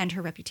and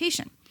her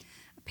reputation.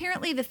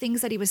 Apparently, the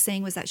things that he was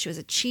saying was that she was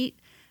a cheat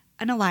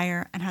and a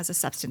liar and has a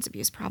substance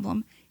abuse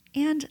problem.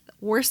 And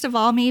worst of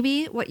all,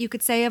 maybe what you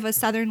could say of a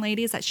Southern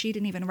lady is that she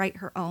didn't even write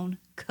her own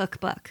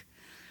cookbook.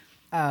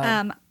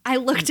 I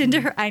looked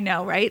into her. I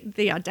know, right?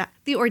 The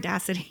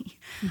audacity.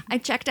 I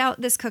checked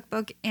out this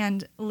cookbook,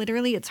 and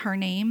literally it's her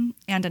name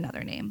and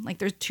another name.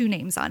 There's 2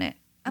 names on it.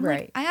 I'm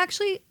I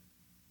actually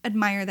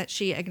admire that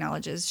she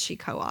acknowledges she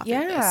co-authored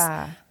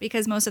this,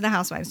 because most of the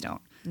housewives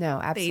don't.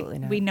 No, absolutely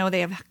not. We know they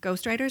have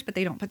ghostwriters, but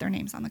they don't put their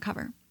names on the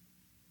cover.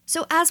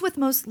 So as with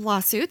most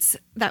lawsuits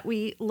that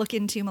we look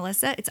into,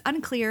 Melissa, it's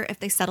unclear if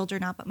they settled or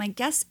not, but my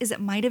guess is it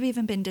might have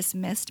even been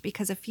dismissed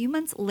because a few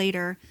months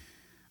later,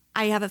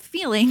 I have a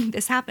feeling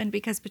this happened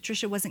because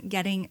Patricia wasn't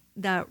getting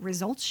the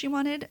results she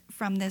wanted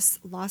from this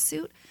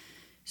lawsuit.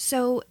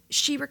 So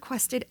she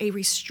requested a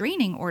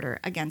restraining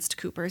order against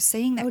Cooper,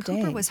 saying that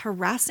Cooper was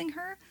harassing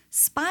her,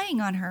 spying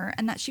on her,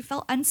 and that she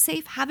felt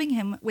unsafe having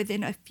him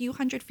within a few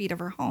hundred feet of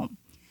her home.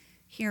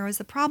 Here was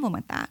the problem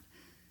with that.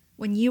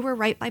 When you were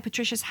right by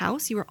Patricia's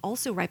house, you were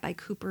also right by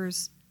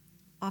Cooper's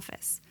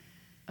office.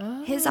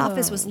 Oh. His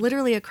office was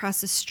literally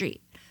across the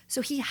street.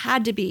 So he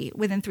had to be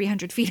within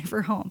 300 feet of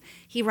her home.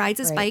 He rides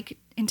his bike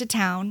into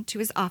town to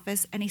his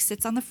office, and he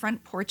sits on the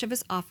front porch of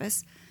his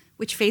office,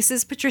 which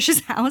faces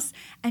Patricia's house,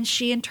 and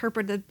she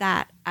interpreted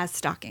that as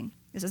stalking.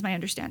 This is my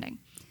understanding.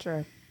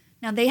 Sure.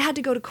 Now, they had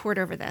to go to court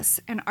over this,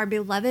 and our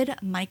beloved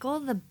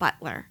Michael the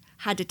butler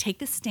had to take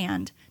the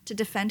stand to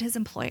defend his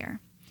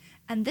employer.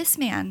 And this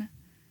man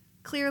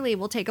clearly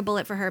will take a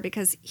bullet for her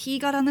because he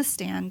got on the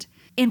stand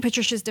in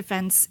Patricia's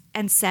defense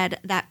and said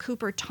that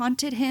Cooper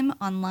taunted him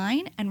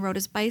online and rode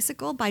his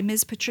bicycle by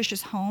Ms.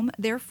 Patricia's home.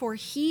 Therefore,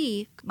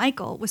 he,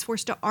 Michael, was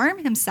forced to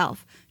arm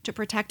himself to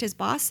protect his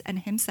boss and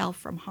himself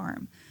from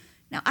harm.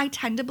 Now, I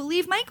tend to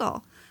believe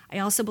Michael. I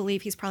also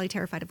believe he's probably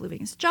terrified of losing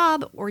his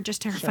job or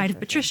just terrified of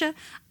Patricia.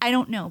 I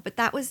don't know, but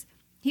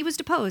he was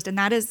deposed, and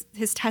that is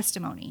his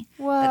testimony.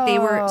 Whoa. That they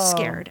were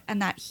scared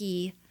and that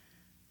he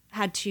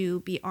had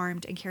to be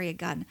armed and carry a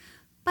gun.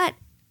 But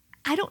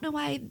I don't know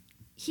why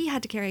he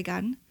had to carry a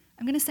gun.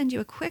 I'm going to send you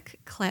a quick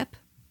clip.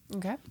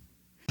 Okay.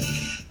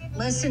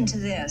 Listen to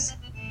this.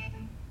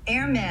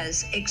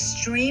 Hermes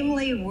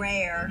extremely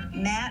rare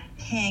matte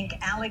pink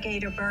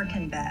alligator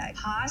Birkin bag,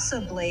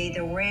 possibly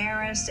the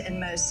rarest and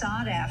most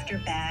sought after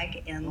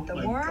bag in the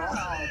world.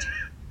 God.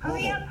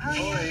 Hurry up,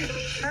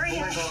 hurry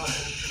up.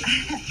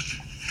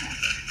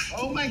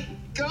 Oh my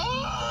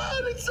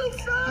God, it's so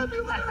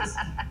fabulous.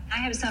 I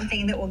have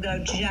something that will go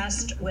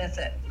just with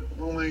it.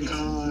 Oh my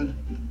God,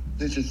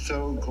 this is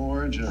so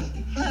gorgeous.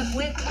 Look,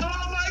 with.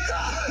 Oh my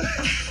God!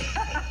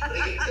 What are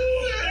you doing?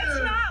 It's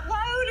not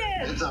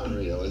loaded. It's not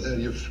real, is it?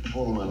 You're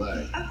pulling my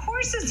leg. Of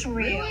course it's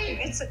real. Really?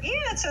 It's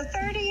a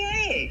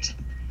 38,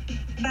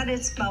 but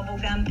it's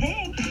bubblegum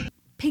pink.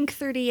 Pink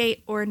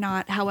 38 or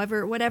not,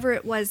 however, whatever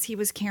it was he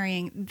was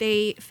carrying,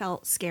 they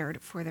felt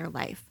scared for their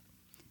life.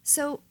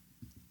 So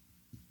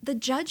the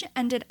judge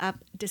ended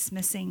up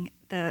dismissing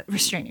the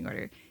restraining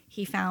order.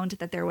 He found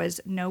that there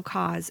was no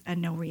cause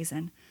and no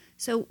reason.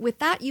 So with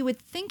that, you would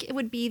think it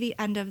would be the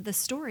end of the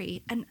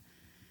story. And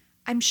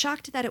I'm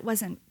shocked that it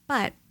wasn't.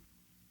 But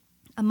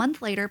a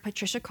month later,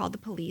 Patricia called the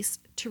police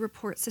to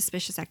report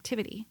suspicious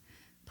activity.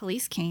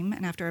 Police came,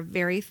 and after a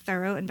very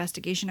thorough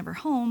investigation of her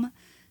home,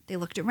 they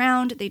looked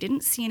around. They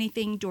didn't see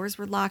anything. Doors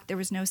were locked. There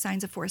was no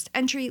signs of forced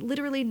entry.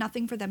 Literally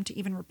nothing for them to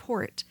even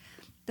report.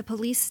 The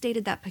police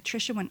stated that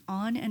Patricia went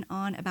on and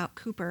on about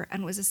Cooper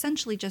and was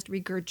essentially just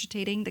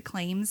regurgitating the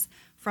claims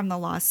from the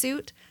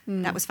lawsuit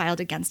that was filed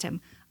against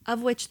him,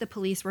 of which the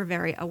police were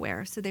very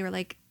aware. So they were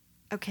like,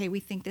 okay, we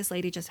think this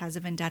lady just has a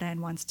vendetta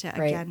and wants to,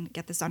 again,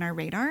 get this on our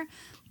radar.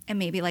 And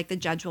maybe like the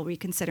judge will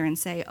reconsider and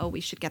say, oh, we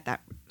should get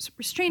that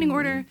restraining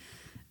order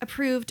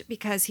approved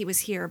because he was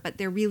here. But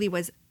there really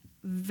was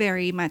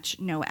very much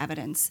no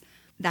evidence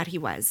that he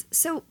was.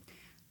 So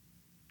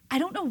I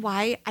don't know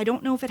why. I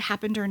don't know if it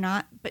happened or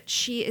not, but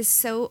she is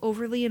so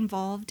overly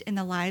involved in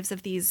the lives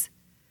of these,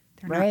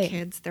 they're not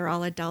kids, they're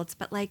all adults,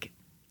 but like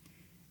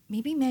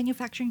maybe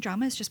manufacturing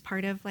drama is just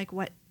part of like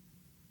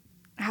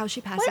how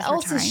she passes her time.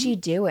 What else is she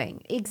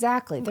doing?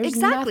 Exactly. There's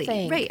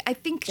nothing. Right. I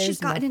think she's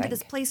gotten into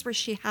this place where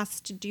she has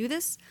to do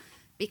this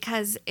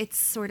because it's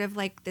sort of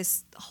like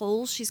this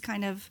hole she's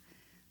kind of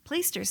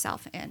placed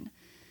herself in.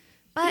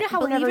 But you know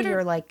how whenever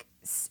you're like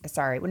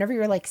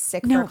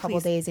sick for a couple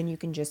of days and you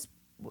can just,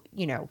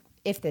 you know,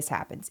 if this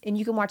happens and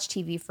you can watch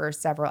TV for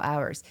several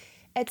hours,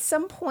 at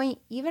some point,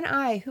 even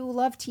I who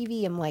love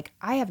TV, I'm like,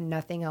 I have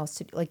nothing else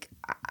to do. Like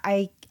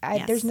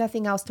there's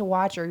nothing else to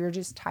watch, or you're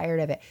just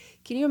tired of it.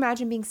 Can you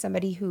imagine being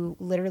somebody who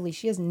literally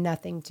she has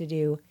nothing to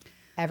do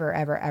ever?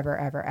 Of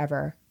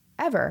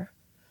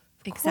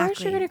course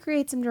you're going to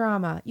create some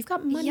drama. You've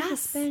got money to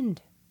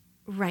spend.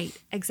 Right,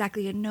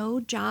 exactly. And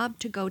no job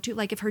to go to.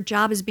 Like if her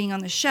job is being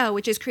on the show,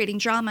 which is creating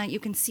drama, you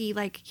can see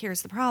like,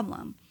 here's the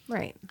problem.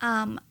 Right.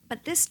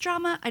 But this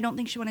drama, I don't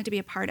think she wanted to be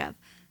a part of.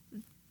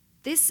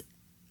 This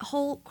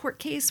whole court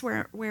case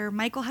where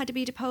Michael had to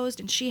be deposed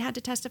and she had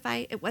to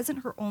testify, it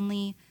wasn't her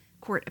only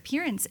court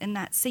appearance. In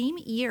that same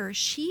year,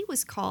 she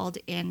was called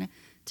in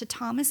to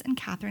Thomas and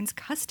Catherine's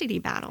custody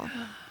battle.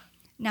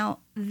 Now,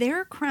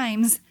 their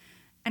crimes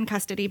and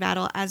custody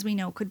battle, as we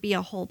know, could be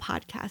a whole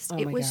podcast.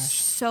 It was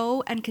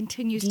so and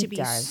continues to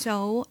be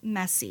so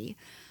messy.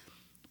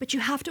 But you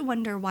have to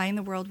wonder why in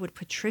the world would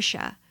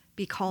Patricia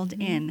be called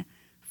in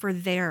for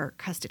their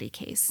custody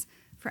case.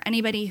 For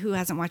anybody who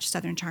hasn't watched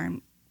Southern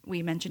Charm,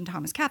 we mentioned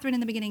Thomas Catherine in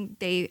the beginning.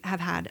 They have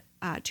had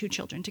 2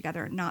 children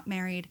together, not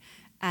married,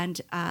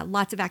 and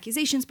lots of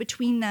accusations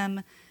between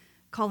them,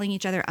 calling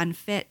each other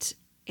unfit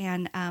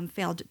and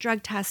failed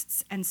drug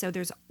tests. And so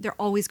they're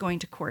always going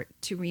to court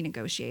to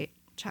renegotiate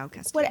child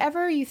custody.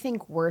 Whatever you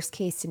think worst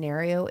case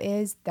scenario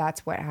is,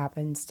 that's what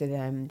happens to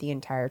them the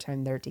entire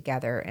time they're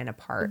together and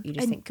apart. You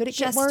just think, could it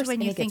get worse? Just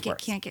when you think it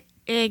can't get...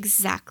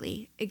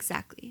 Exactly.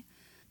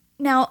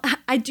 Now,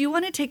 I do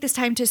want to take this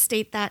time to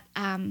state that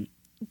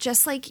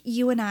just like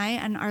you and I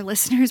and our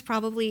listeners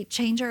probably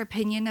change our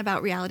opinion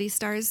about reality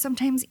stars,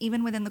 sometimes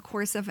even within the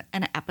course of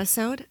an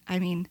episode. I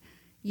mean,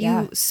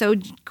 you so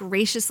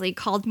graciously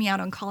called me out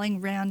on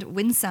calling Rand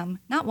winsome,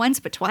 not once,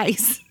 but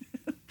twice.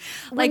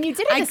 When you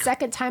did it the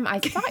second time, I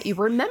thought you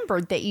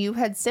remembered that you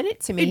had sent it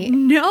to me.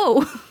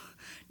 No,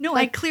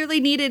 I clearly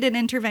needed an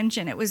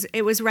intervention. It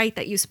was right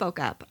that you spoke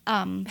up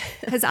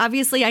because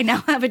obviously I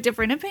now have a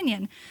different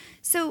opinion.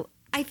 So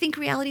I think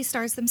reality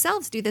stars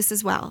themselves do this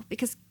as well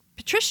because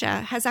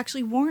Patricia has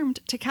actually warmed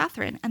to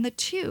Catherine and the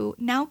two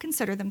now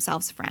consider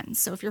themselves friends.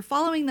 So if you're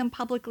following them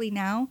publicly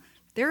now,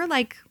 they're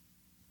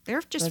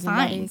just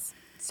fine. Buddies.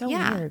 So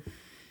weird.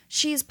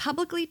 She's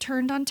publicly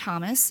turned on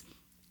Thomas,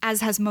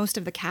 as has most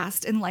of the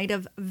cast, in light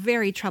of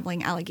very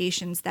troubling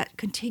allegations that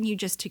continue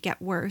just to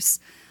get worse.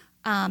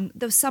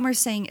 Though some are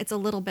saying it's a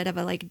little bit of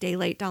a like day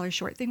late, dollar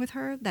short thing with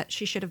her, that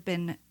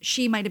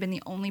she might have been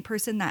the only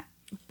person that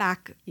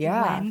back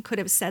when could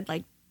have said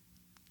like,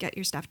 get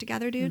your stuff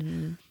together, dude.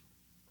 Mm-hmm.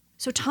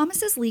 So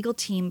Thomas's legal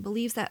team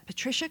believes that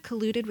Patricia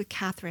colluded with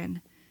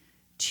Catherine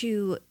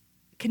to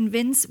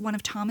convince one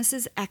of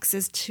Thomas's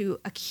exes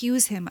to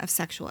accuse him of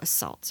sexual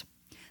assault.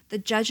 The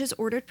judges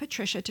ordered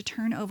Patricia to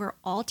turn over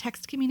all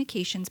text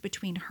communications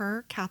between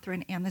her,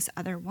 Catherine, and this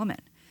other woman.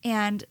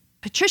 And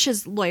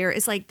Patricia's lawyer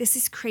is like, this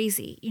is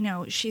crazy. You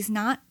know, she's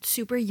not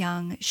super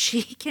young.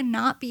 She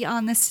cannot be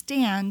on the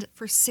stand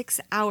for 6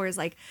 hours,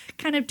 like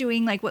kind of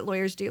doing like what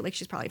lawyers do. Like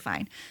she's probably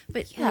fine.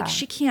 But like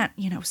she can't,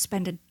 you know,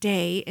 spend a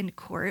day in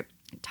court.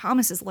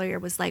 Thomas's lawyer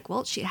was like,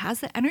 well, she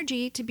has the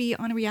energy to be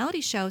on a reality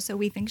show, so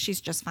we think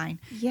she's just fine.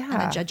 Yeah.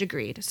 And the judge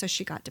agreed. So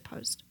she got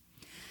deposed.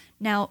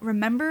 Now,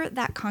 remember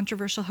that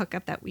controversial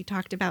hookup that we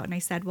talked about, and I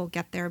said we'll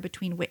get there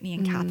between Whitney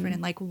and Catherine,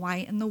 and like why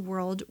in the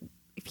world,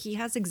 if he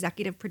has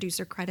executive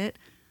producer credit,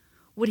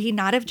 would he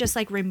not have just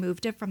like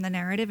removed it from the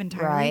narrative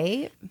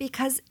entirely? Right.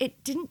 Because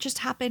it didn't just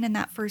happen in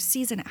that first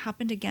season. It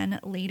happened again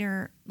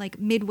later, like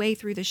midway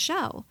through the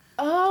show.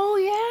 Oh,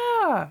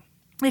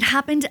 yeah. It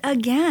happened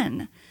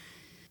again.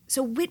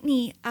 So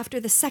Whitney,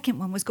 after the second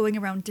one, was going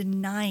around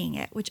denying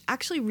it, which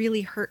actually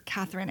really hurt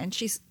Catherine. And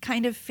she's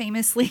kind of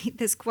famously,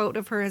 this quote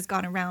of her has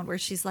gone around where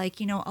she's like,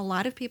 you know, a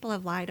lot of people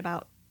have lied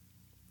about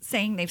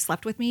saying they've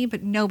slept with me,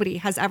 but nobody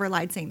has ever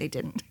lied saying they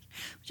didn't,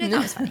 which I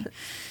thought was funny.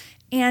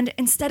 And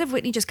instead of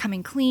Whitney just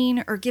coming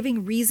clean or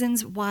giving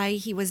reasons why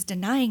he was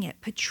denying it,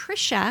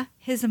 Patricia,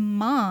 his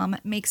mom,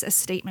 makes a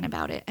statement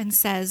about it and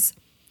says,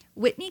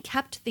 Whitney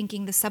kept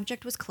thinking the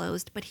subject was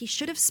closed, but he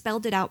should have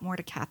spelled it out more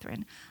to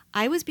Catherine.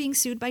 I was being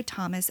sued by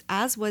Thomas,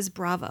 as was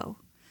Bravo.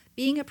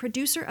 Being a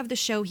producer of the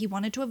show, he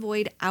wanted to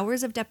avoid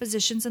hours of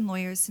depositions and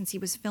lawyers since he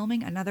was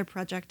filming another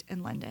project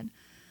in London.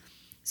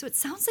 So it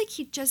sounds like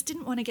he just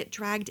didn't want to get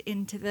dragged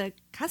into the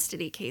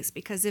custody case,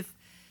 because if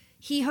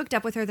he hooked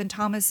up with her, then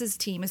Thomas's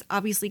team is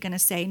obviously going to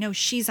say, no,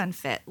 she's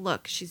unfit.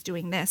 Look, she's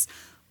doing this.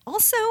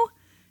 Also,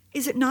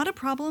 is it not a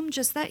problem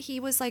just that he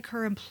was like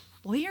her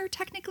employer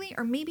technically?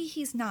 Or maybe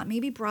he's not.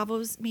 Maybe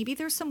maybe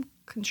there's some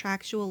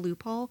contractual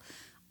loophole.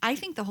 I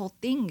think the whole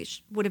thing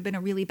would have been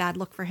a really bad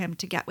look for him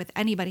to get with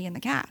anybody in the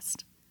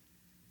cast.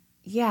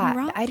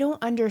 Yeah, I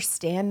don't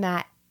understand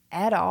that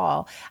at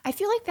all. I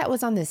feel like that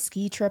was on the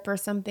ski trip or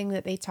something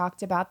that they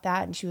talked about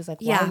that. And she was like,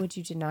 why would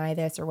you deny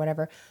this or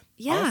whatever?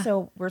 Yeah.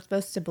 Also, we're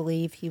supposed to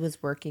believe he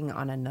was working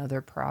on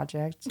another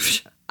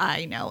project.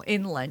 I know,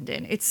 in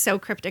London. It's so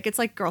cryptic. It's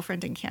like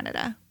Girlfriend in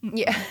Canada.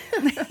 Yeah.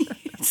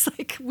 It's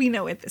like, we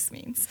know what this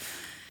means.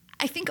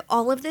 I think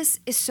all of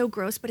this is so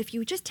gross, but if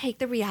you just take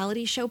the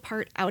reality show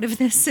part out of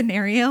this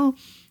scenario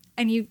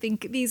and you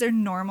think these are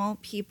normal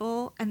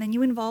people and then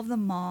you involve the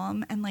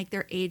mom and like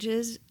their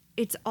ages,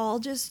 it's all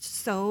just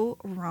so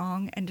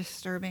wrong and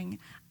disturbing.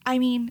 I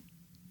mean,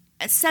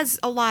 it says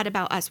a lot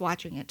about us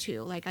watching it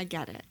too. Like, I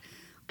get it.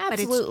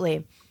 Absolutely.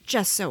 But it's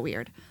just so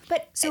weird.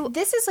 But so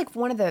this is like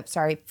one of the,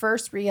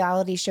 first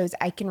reality shows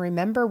I can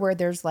remember where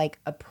there's like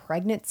a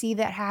pregnancy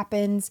that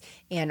happens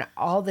and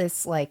all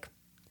this like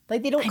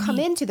they don't come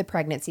into the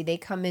pregnancy. They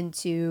come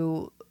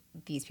into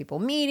these people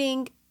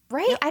meeting,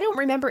 right? Yep. I don't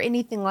remember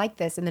anything like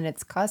this. And then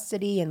it's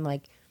custody and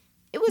like,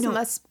 it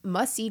was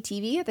must-see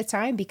TV at the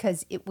time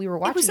because we were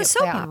watching it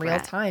play out in real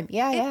time.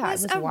 Yeah, it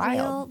was a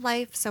wild.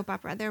 Real-life soap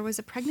opera. There was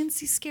a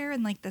pregnancy scare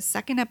in like the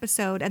second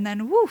episode, and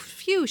then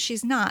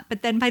she's not.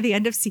 But then by the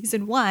end of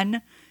season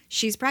 1,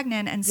 she's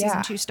pregnant, and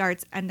season 2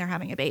 starts, and they're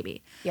having a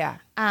baby. Yeah.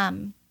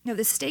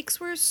 The stakes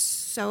were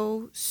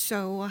so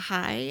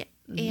high,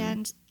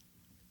 and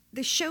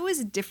the show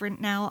is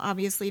different now,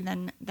 obviously,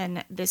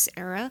 than this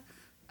era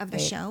of the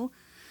show.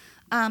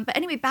 But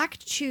anyway, back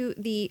to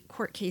the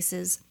court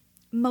cases.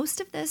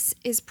 Most of this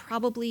is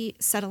probably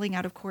settling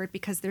out of court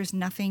because there's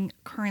nothing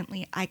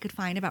currently I could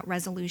find about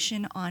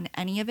resolution on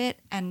any of it.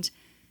 And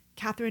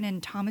Catherine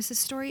and Thomas's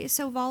story is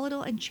so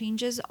volatile and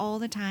changes all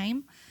the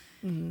time.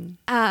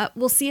 Mm-hmm.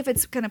 We'll see if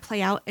it's going to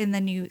play out in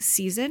the new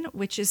season,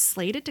 which is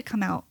slated to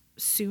come out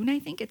soon. I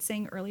think it's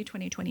saying early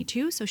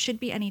 2022, so should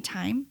be any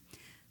time.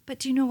 But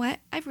do you know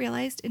what I've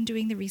realized in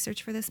doing the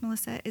research for this,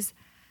 Melissa, is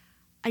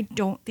I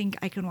don't think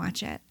I can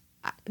watch it.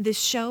 This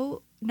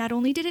show, not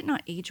only did it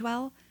not age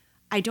well,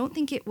 I don't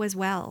think it was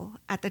well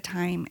at the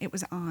time it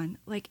was on.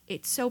 Like,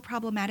 it's so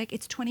problematic.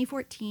 It's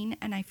 2014,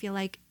 and I feel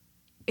like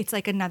it's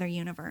like another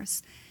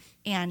universe.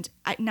 And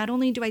not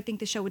only do I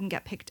think the show wouldn't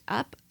get picked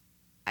up,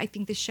 I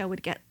think the show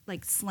would get,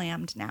 like,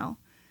 slammed now.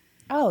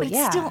 Oh, but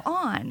it's still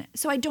on.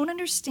 So I don't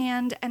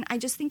understand, and I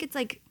just think it's,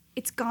 like,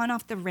 it's gone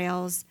off the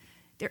rails.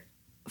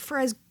 For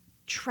as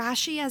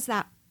trashy as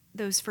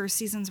those first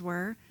seasons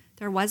were,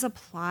 there was a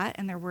plot,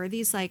 and there were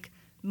these, like,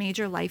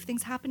 major life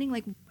things happening.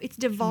 Like, it's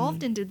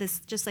devolved into this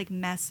just like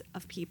mess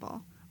of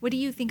people. What do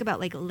you think about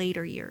like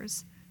later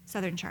years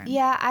Southern Charm?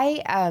 Yeah,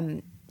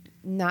 I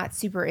not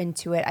super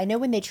into it. I know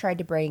when they tried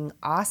to bring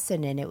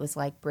Austin in, it was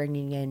like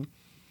bringing in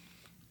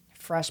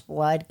fresh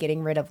blood,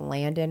 getting rid of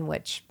Landon,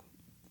 which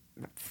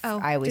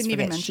I always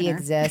forget she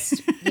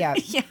exists. Yeah.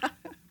 Yeah.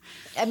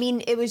 I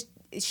mean,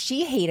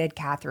 she hated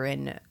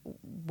Catherine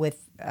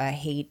with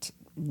hate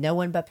no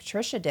one but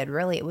Patricia did,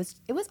 really. It was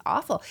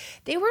awful.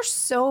 They were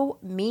so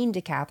mean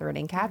to Catherine,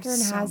 and Catherine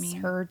has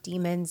her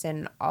demons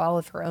and all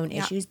of her own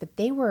issues, but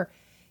they were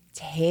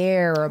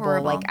terrible.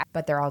 Horrible.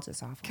 But they're all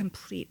just awful.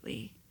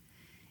 Completely.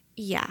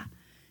 Yeah.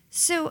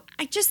 So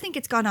I just think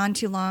it's gone on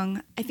too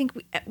long. I think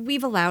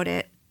we've allowed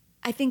it.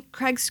 I think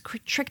Craig's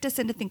tricked us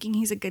into thinking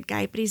he's a good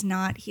guy, but he's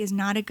not. He is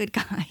not a good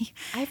guy.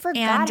 I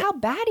forgot how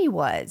bad he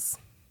was.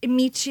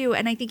 Me too.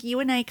 And I think you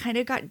and I kind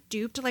of got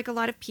duped like a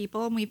lot of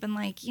people. And we've been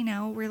like, you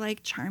know, we're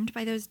like charmed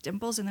by those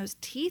dimples and those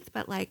teeth.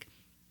 But like,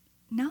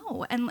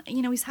 no. And,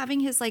 you know, he's having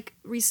his like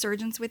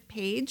resurgence with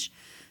Paige.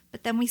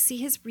 But then we see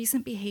his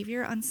recent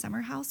behavior on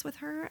Summer House with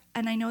her.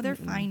 And I know they're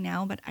fine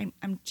now, but I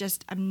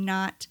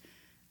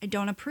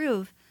don't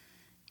approve.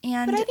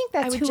 And but I think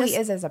that's who he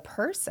is as a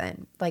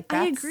person. Like,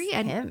 that's I agree.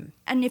 him.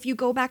 And if you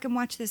go back and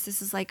watch this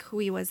is like who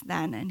he was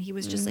then. And he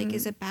was just like,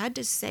 is it bad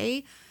to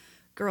say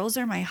girls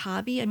are my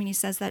hobby? I mean, he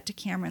says that to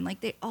Cameron.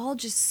 Like, they all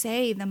just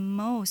say the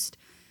most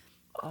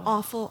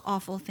awful,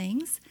 awful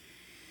things.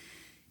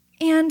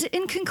 And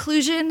in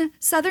conclusion,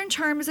 Southern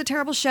Charm is a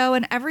terrible show,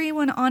 and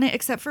everyone on it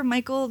except for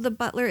Michael, the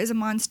butler, is a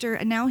monster.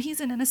 And now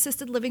he's in an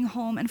assisted living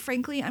home. And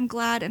frankly, I'm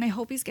glad, and I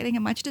hope he's getting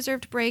a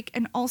much-deserved break.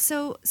 And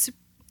also,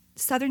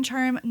 Southern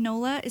Charm,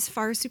 Nola is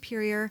far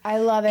superior. I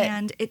love it.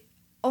 And it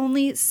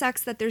only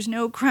sucks that there's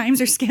no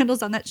crimes or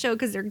scandals on that show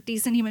because they're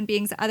decent human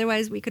beings.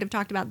 Otherwise, we could have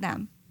talked about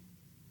them.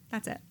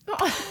 That's it.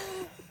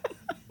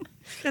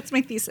 That's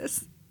my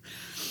thesis.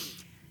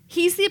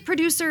 He's the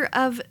producer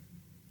of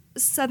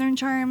Southern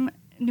Charm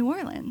New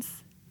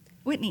Orleans.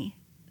 Whitney.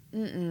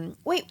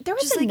 Wait, there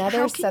was Just like,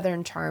 another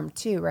Southern Charm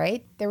too,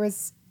 right? There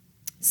was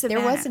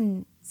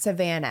in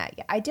Savannah.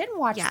 I didn't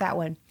watch that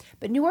one,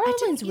 but New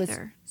Orleans was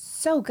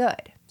so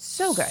good.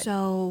 So good.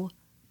 So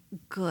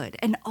good.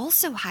 And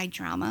also high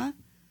drama.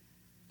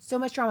 So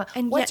much drama.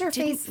 And what's yet her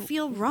didn't face?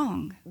 Feel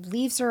wrong.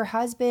 Leaves her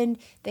husband,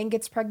 then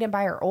gets pregnant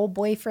by her old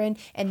boyfriend,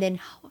 and then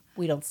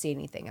we don't see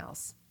anything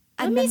else.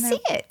 Let me see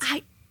it.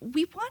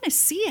 We want to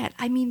see it.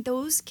 I mean,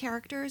 those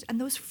characters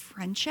and those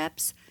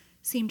friendships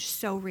seemed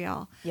so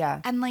real. Yeah.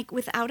 And like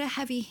without a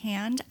heavy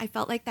hand, I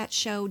felt like that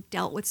show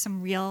dealt with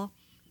some real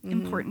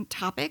important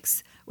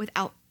topics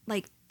without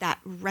like that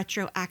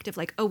retroactive,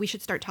 like, oh, we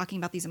should start talking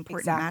about these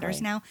important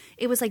matters now.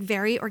 It was like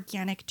very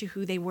organic to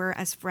who they were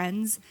as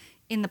friends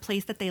in the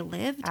place that they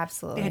lived.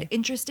 Absolutely. They had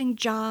interesting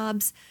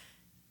jobs.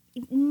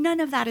 None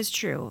of that is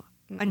true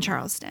on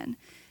Charleston.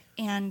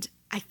 And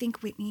I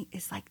think Whitney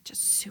is like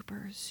just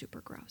super,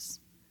 super gross.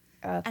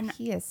 And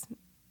he is.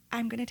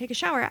 I'm going to take a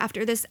shower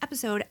after this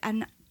episode.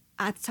 And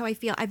that's how I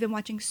feel. I've been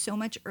watching so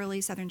much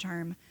early Southern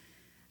Charm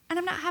and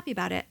I'm not happy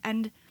about it.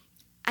 And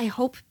I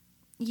hope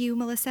you,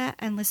 Melissa,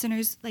 and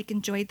listeners like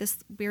enjoyed this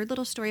weird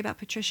little story about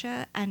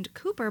Patricia and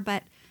Cooper.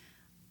 But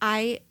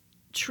I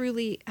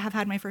truly have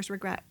had my first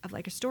regret of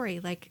like a story.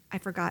 Like I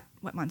forgot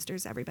what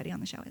monsters everybody on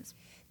the show is.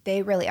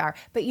 They really are.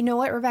 But you know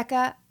what,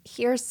 Rebecca?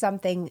 Here's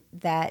something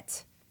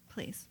that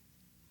Please.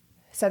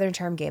 Southern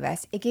Charm gave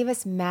us. It gave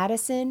us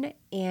Madison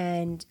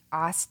and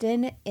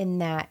Austin in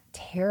that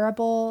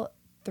terrible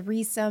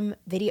threesome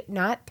video,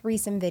 not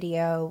threesome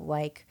video,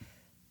 like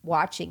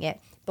watching it,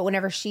 but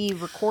whenever she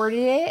recorded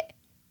it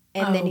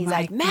and then he's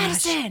like,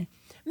 Madison,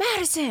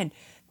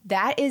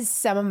 that is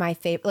some of my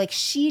favorite. Like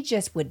she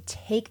just would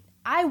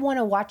I want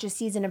to watch a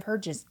season of her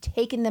just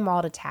taking them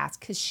all to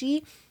task because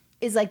she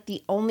is like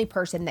the only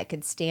person that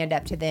could stand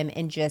up to them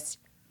and just.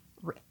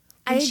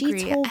 I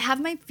agree. I have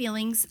my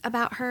feelings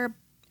about her.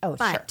 Oh,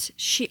 but sure.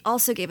 She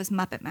also gave us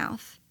Muppet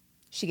Mouth.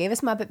 She gave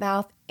us Muppet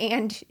Mouth,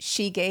 and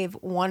she gave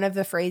one of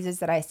the phrases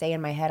that I say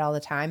in my head all the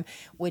time,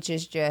 which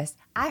is just,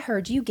 I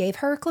heard you gave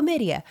her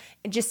chlamydia.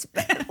 And just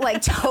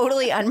like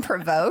totally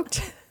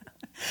unprovoked.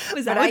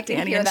 Was that but what I can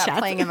Danny hear that Schaff?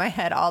 Playing in my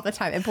head all the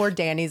time. And poor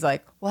Danny's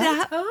like,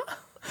 what?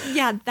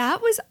 Yeah,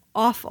 that was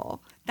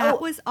awful. That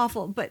was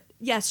awful. But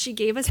yes, she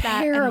gave us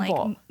that. And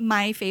like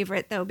my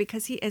favorite though,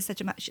 because he is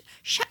such a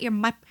shut your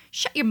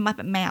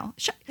Muppet mouth.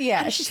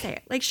 How does she say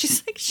it? Like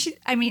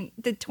I mean,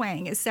 the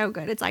twang is so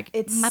good. It's like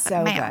Muppet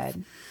so mouth.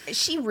 Good.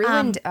 She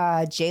ruined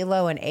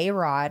J-Lo and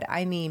A-Rod.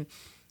 I mean,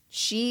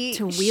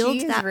 to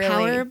wield that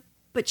power,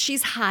 but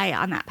she's high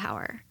on that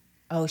power.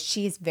 Oh,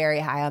 she's very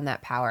high on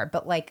that power.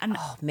 But like,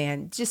 oh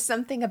man, just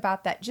something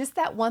about that, just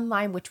that one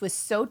line, which was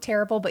so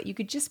terrible, but you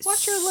could just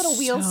watch her little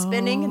wheel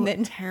spinning and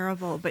then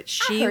terrible. But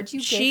I heard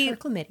you gave her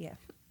chlamydia.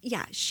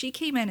 Yeah, she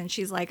came in and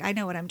she's like, I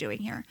know what I'm doing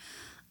here.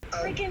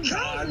 Freaking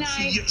God,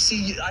 night.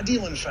 see, I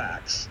deal in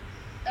facts.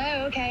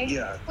 Oh, okay.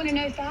 Yeah. Want to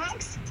know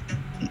facts?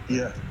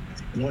 Yeah.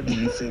 What do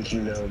you think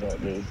you know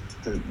about me?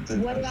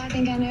 What do I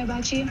think I know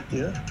about you?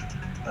 Yeah.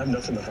 I have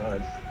nothing to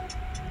hide.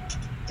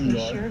 You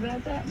sure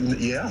about that?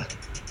 Yeah.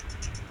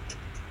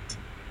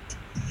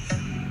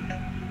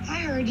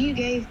 I heard you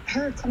gave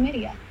her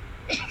chlamydia.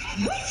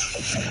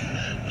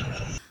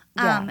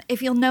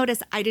 If you'll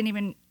notice, I didn't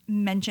even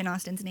mention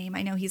Austin's name.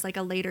 I know he's like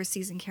a later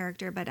season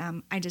character, but I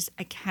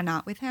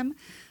cannot with him.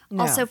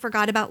 No. Also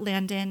forgot about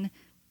Landon.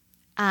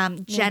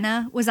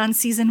 Jenna was on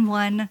season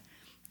 1.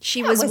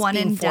 She was one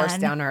and done.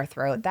 Forced down our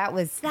throat. That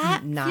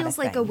not feels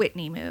like a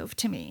Whitney move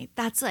to me.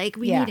 That's like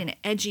we need an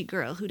edgy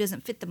girl who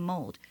doesn't fit the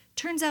mold.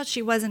 Turns out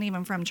she wasn't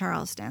even from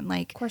Charleston.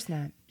 Like, of course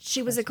not.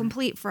 She was a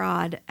complete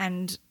fraud,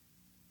 and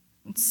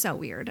it's so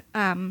weird.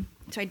 So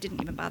I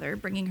didn't even bother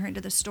bringing her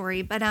into the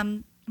story. But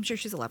I'm sure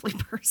she's a lovely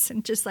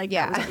person. Just like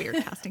that was a weird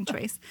casting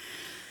choice.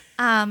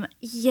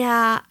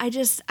 Yeah,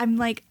 I'm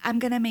like, I'm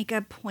going to make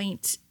a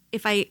point.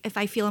 If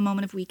I feel a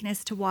moment of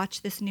weakness to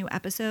watch this new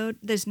episode,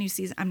 this new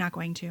season, I'm not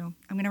going to.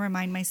 I'm going to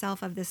remind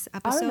myself of this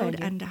episode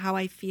and how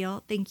I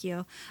feel. Thank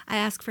you. I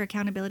ask for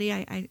accountability.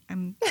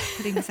 I'm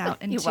putting this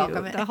out into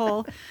the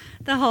whole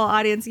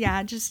audience.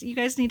 Yeah, just you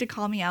guys need to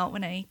call me out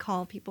when I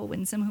call people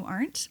winsome who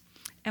aren't,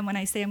 and when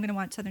I say I'm going to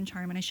watch Southern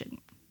Charm and I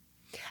shouldn't.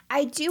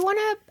 I do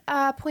want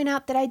to point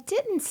out that I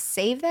didn't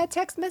save that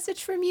text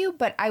message from you,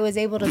 but I was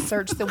able to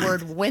search the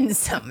word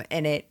winsome,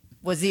 and it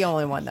was the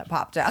only one that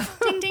popped up.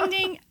 Ding, ding,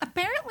 ding.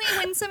 Apparently,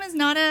 winsome is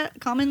not a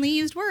commonly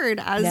used word,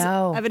 as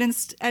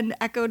evidenced and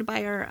echoed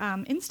by our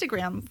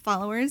Instagram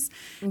followers.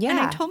 Yeah. And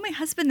I told my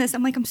husband this.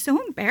 I'm like, I'm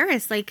so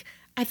embarrassed. Like,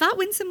 I thought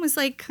winsome was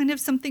like kind of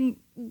something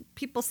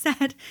people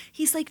said.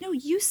 He's like, no,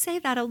 you say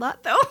that a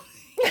lot, though.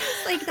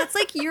 Like, that's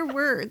like your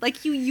word.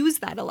 Like, you use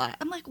that a lot.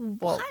 I'm like,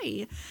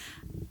 why?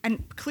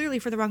 And clearly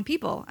for the wrong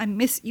people. I'm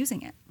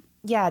misusing it.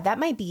 Yeah, that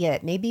might be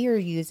it. Maybe you're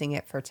using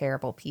it for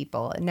terrible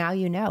people. And now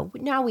you know.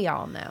 Now we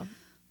all know.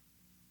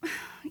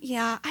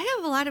 Yeah, I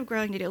have a lot of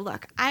growing to do.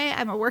 Look, I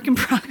am a work in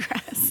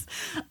progress.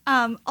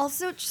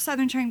 Also,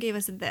 Southern Charm gave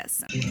us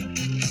this. He's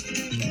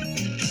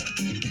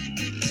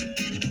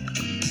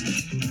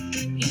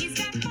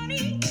got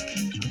money.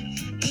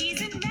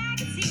 He's in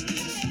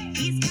magazines.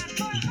 He's got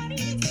more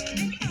honeys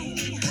than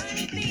any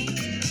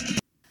honeybee.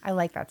 I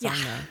like that song,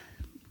 though.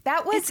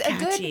 That was a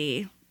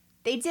good...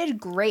 They did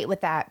great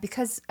with that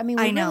because, I mean,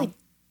 we really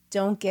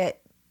don't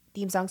get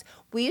theme songs.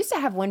 We used to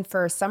have one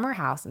for Summer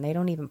House, and they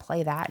don't even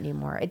play that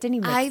anymore. It didn't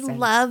even make sense. I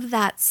love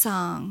that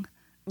song.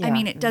 Yeah. I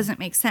mean, it doesn't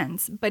make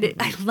sense, but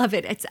I love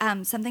it. It's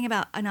something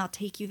about, and I'll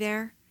take you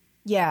there.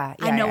 Yeah.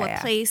 I know a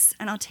place,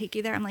 and I'll take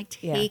you there. I'm like,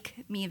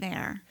 take me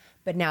there.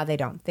 But now they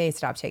don't. They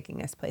stopped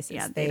taking us places.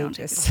 Yeah, they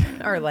just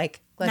are like,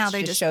 let's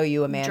just show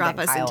you Amanda drop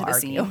and us Kyle into the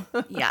argue.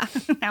 scene. Yeah.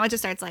 Now it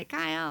just starts like,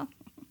 Kyle.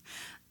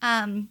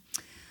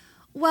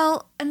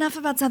 Well, enough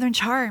about Southern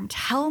Charm.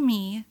 Tell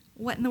me,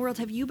 what in the world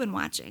have you been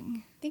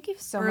watching? Thank you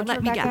so much,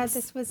 Rebecca.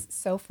 This was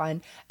so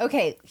fun.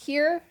 Okay,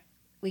 here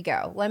we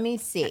go. Let me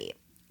see.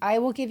 I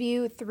will give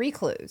you 3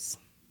 clues.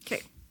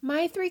 Okay.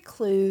 My 3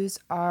 clues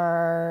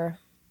are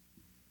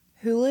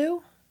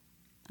Hulu,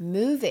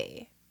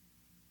 movie.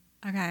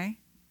 Okay.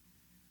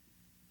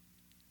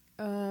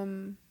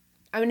 I'm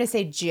going to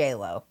say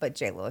J-Lo, but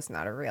J-Lo is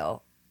not a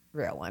real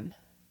one.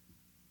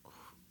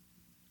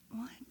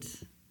 What?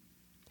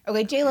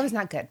 Okay, J-Lo is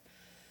not good.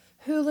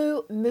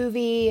 Hulu,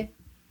 movie,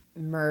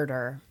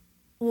 murder.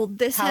 Well,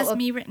 this has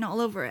me written all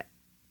over it.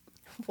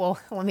 Well,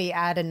 let me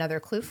add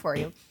another clue for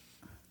you.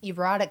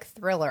 Erotic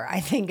thriller, I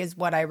think, is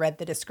what I read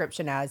the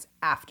description as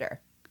after.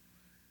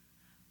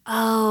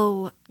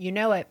 Oh. You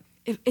know it.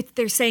 If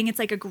they're saying it's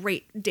like a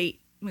great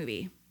date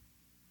movie.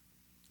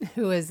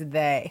 Who is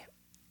they?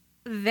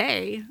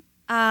 They?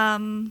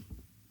 Oh,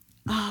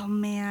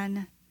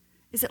 man.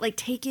 Is it like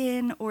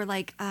Taken or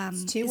like...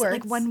 it's 2 is words.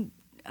 It like one...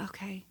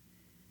 Okay.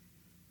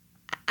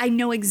 I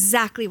know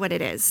exactly what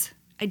it is.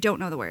 I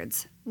don't know the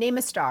words. Name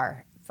a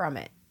star from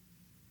it.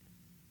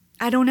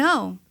 I don't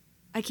know.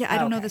 I can't. I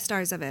don't know the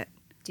stars of it.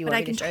 Do you but want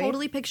I me can to show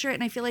totally you? picture it,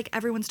 and I feel like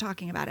everyone's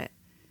talking about it.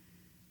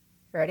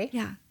 Ready?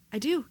 Yeah, I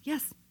do.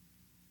 Yes.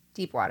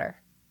 Deepwater.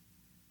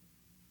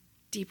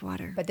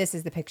 Deepwater. But this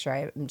is the picture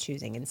I am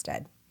choosing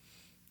instead.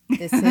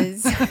 This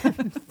is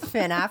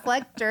Ben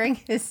Affleck during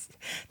his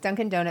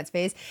Dunkin' Donuts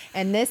phase.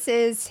 And this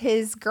is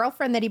his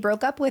girlfriend that he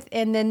broke up with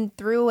and then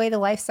threw away the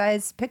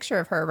life-size picture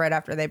of her right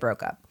after they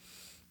broke up.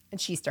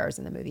 And she stars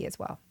in the movie as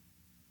well.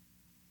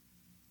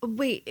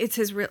 Wait, it's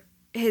his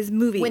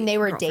movie when they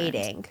were girlfriend.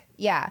 Dating.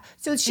 Yeah.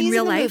 So she's in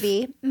real the life?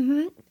 movie.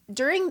 Mm-hmm.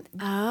 During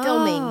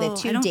filming, the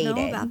two I don't dated.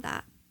 know about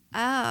that.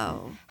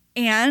 Oh.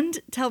 And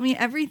tell me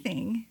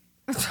everything.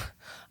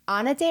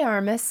 Ana de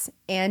Armas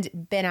and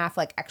Ben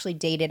Affleck actually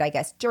dated, I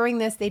guess. During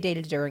this, they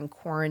dated during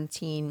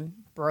quarantine,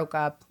 broke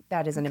up.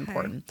 That isn't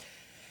important.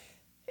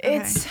 Okay.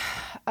 It's,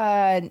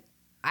 I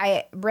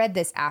read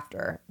this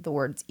after the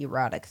words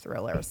erotic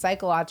thriller,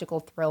 psychological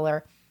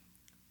thriller.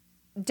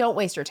 Don't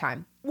waste your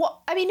time.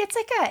 Well, I mean, it's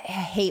like a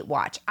hate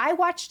watch. I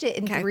watched it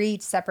in 3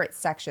 separate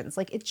sections.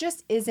 Like, it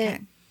just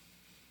isn't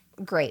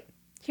great.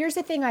 Here's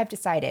the thing I've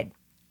decided.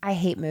 I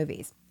hate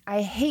movies.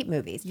 I hate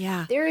movies.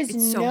 Yeah. There is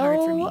it's so no hard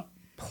for me.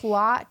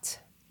 Plot.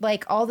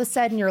 Like, all of a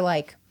sudden you're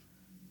like,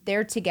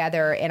 they're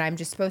together and I'm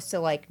just supposed to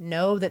like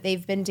know that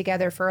they've been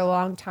together for a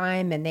long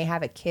time and they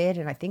have a kid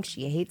and I think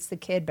she hates the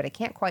kid, but I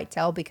can't quite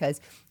tell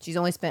because she's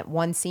only spent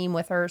 1 scene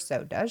with her.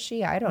 So does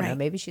she? I don't know.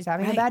 Maybe she's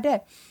having a bad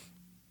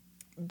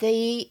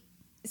day.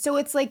 So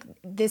it's like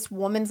this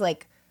woman's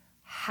like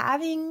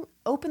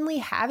openly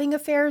having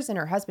affairs and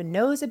her husband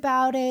knows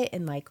about it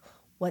and like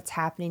what's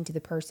happening to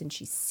the person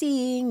she's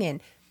seeing.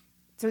 And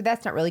so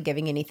that's not really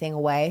giving anything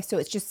away. So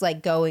it's just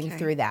like going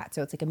through that.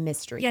 So it's like a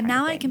mystery. Yeah, kind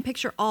now of thing. I can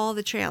picture all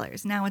the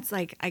trailers. Now it's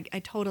like, I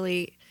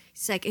totally,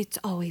 it's like, it's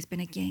always been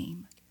a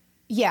game.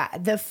 Yeah,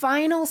 the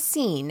final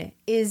scene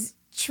is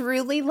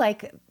truly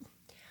like,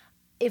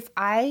 if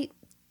I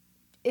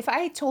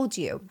told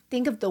you,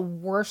 think of the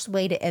worst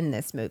way to end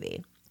this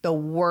movie, the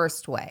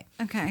worst way.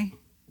 Okay.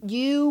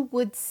 you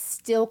would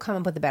still come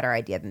up with a better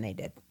idea than they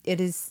did.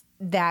 It is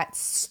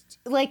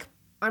like,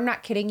 I'm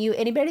not kidding you.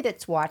 Anybody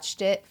that's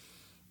watched it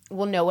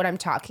will know what I'm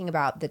talking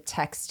about. The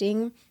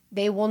texting,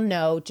 they will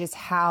know just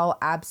how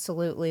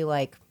absolutely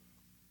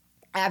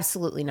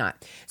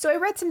not. So I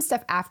read some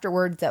stuff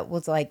afterwards that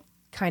was like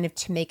kind of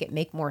to make it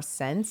make more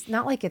sense.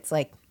 Not like it's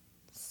like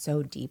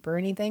so deep or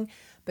anything,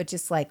 but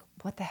just like,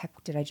 what the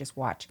heck did I just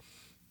watch?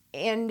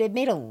 And it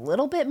made a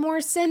little bit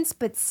more sense,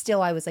 but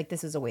still I was like,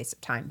 this is a waste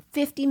of time.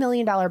 $50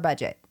 million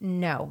budget.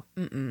 No.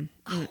 Mm-mm.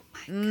 Oh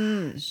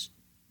my gosh.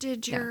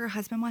 Did your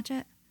husband watch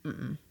it?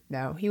 Mm-mm.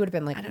 No, he would have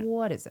been like,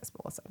 what is this,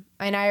 Melissa?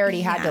 And I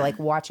already had to like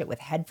watch it with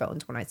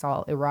headphones when I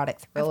saw erotic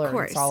thriller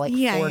and saw like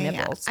four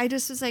nipples. I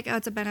just was like, oh,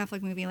 it's a Ben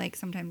Affleck movie. Like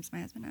sometimes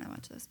my husband and I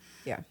watch this.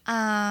 Yeah.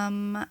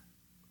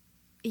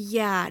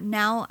 Yeah.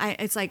 Now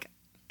it's like,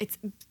 it's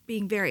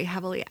being very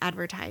heavily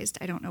advertised.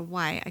 I don't know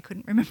why. I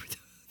couldn't remember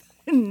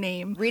the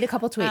name. Read a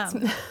couple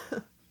tweets.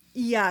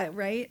 Yeah.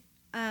 Right.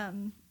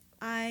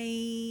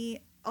 I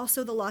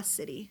also The Lost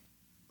City,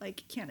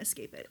 like can't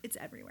escape it. It's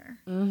everywhere.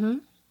 Mm-hmm.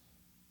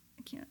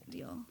 I can't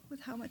deal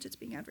with how much it's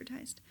being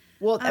advertised.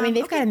 Well, I mean,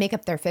 they've got to make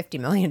up their $50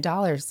 million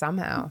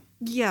somehow.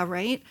 Yeah,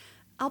 right?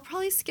 I'll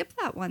probably skip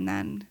that one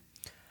then.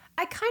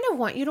 I kind of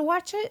want you to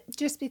watch it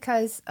just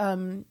because I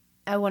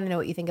want to know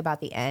what you think about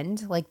the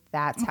end. Like,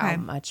 that's how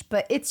much.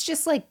 But it's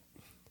just like,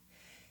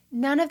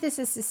 none of this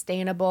is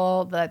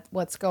sustainable,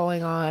 what's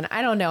going on.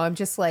 I don't know. I'm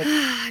just like.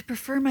 I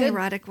prefer my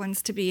erotic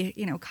ones to be,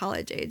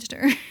 college aged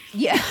or.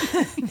 Yeah.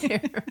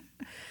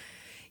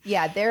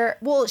 Yeah,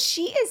 well,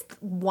 she is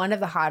one of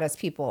the hottest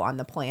people on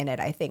the planet,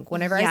 I think.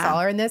 Whenever I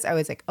saw her in this, I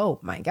was like, oh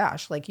my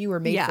gosh, like you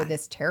were made for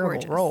this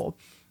terrible role.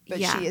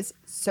 But she is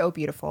so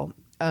beautiful.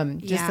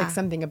 Just like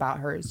something about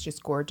her is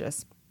just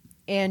gorgeous.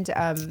 And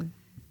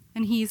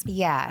he's Ben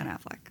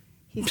Affleck.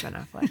 He's Ben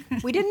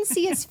Affleck. We didn't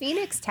see his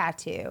Phoenix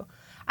tattoo.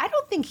 I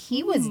don't think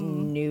he was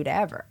nude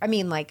ever. I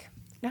mean, like,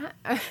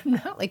 I'm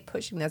not like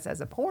pushing this as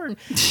a porn,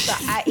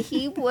 but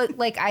he was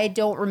like, I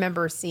don't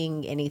remember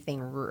seeing anything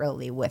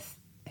really with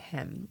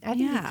him. I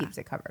think he keeps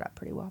it covered up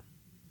pretty well.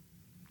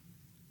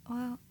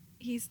 Well,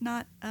 he's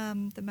not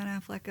the Ben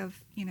Affleck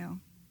of,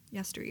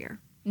 yesteryear.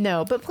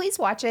 No, but please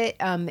watch it.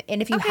 And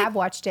if you have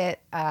watched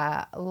it,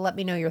 let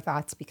me know your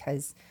thoughts,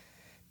 because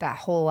that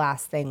whole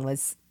last thing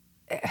was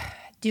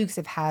Dukes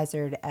of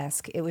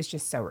Hazzard-esque. It was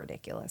just so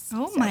ridiculous.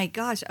 Oh my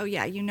gosh. Oh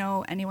yeah.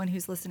 Anyone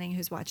who's listening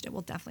who's watched it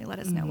will definitely let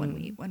us know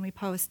when we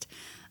post.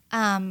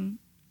 Yeah,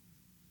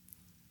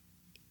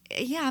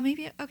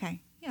 maybe.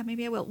 Okay. Yeah,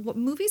 maybe I will.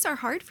 Movies are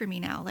hard for me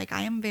now. Like,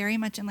 I am very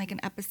much in like an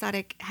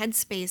episodic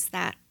headspace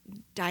that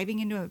diving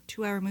into a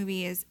 2-hour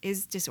movie is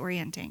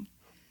disorienting.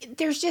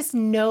 There's just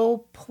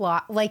no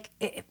plot. Like,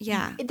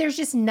 there's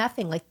just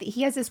nothing. Like,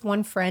 he has this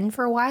one friend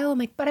for a while. I'm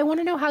like, but I want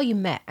to know how you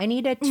met. I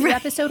need a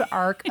 2-episode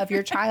arc of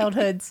your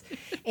childhoods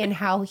and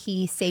how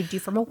he saved you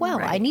from a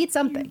well. I need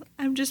something.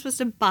 I'm just supposed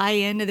to buy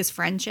into this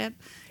friendship.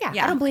 Yeah.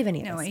 I don't believe any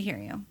of this. No, I hear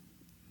you.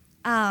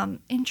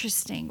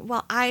 Interesting.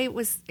 Well, I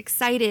was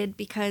excited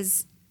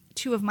because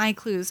 2 of my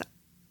clues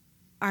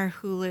are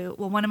Hulu.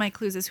 Well, one of my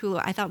clues is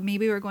Hulu. I thought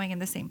maybe we were going in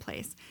the same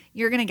place.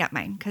 You're going to get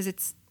mine because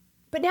it's.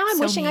 But now I'm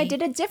wishing I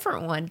did a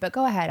different one. But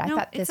go ahead. I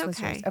thought this was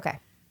yours. Okay.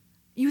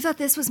 You thought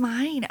this was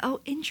mine.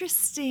 Oh,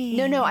 interesting.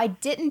 No, I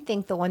didn't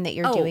think the one that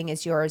you're doing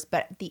is yours.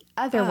 But the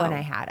other one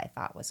I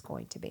thought was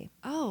going to be.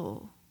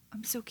 Oh,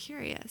 I'm so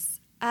curious.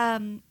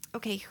 Okay,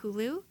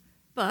 Hulu,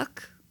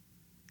 book,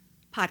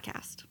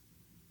 podcast.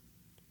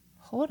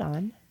 Hold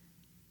on.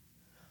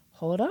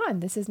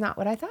 This is not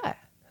what I thought.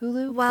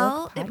 Hulu.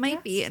 Well, book, it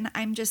might be, and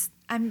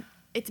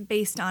it's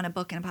based on a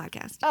book and a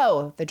podcast.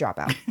 Oh, The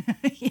Dropout.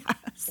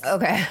 Yes.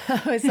 Okay.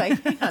 I was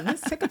like, hang on,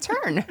 this took a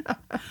turn.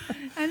 I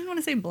didn't want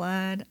to say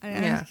blood.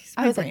 My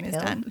brain is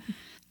done.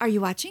 Are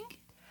you watching?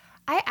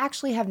 I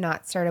actually have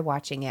not started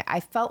watching it. I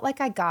felt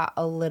like I got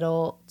a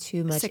little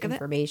too much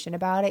information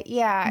about it.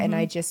 Yeah, and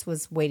I just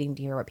was waiting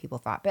to hear what people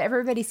thought. But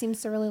everybody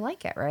seems to really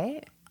like it,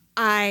 right?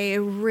 I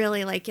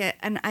really like it.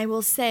 And I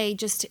will say,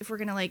 just if we're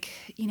going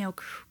to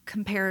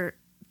compare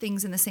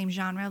things in the same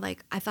genre,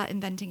 like I thought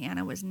Inventing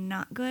Anna was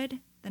not good.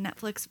 The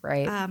Netflix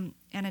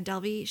Anna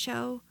Delvey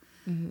show.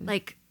 Mm-hmm.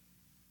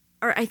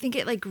 Or I think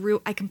it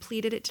grew. I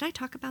completed it. Did I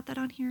talk about that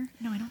on here?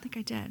 No, I don't think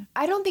I did.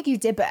 I don't think you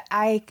did, but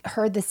I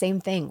heard the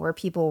same thing where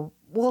people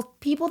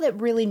that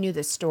really knew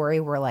the story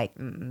were like,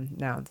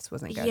 no, this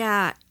wasn't good.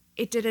 Yeah.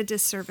 It did a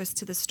disservice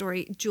to the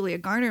story. Julia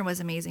Garner was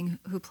amazing,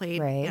 who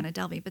played Anna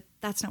Delvey, but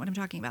that's not what I'm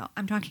talking about.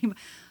 I'm talking about,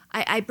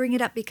 I bring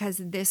it up because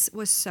this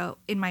was so,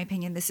 in my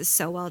opinion, this is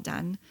so well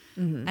done.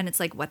 Mm-hmm. And it's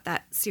like what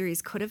that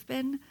series could have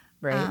been.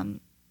 Right.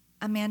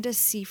 Amanda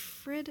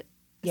Seyfried,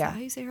 is that how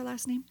you say her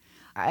last name?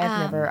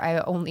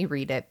 I only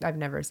read it. I've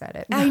never said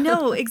it. I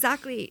know,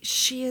 exactly.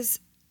 She is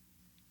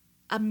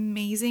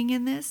amazing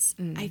in this.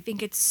 I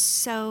think it's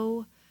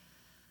so,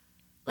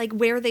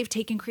 where they've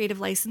taken creative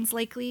license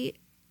likely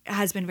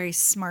has been very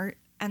smart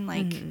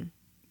and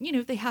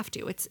they have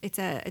to. It's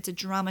a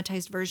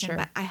dramatized version, Sure.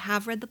 but I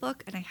have read the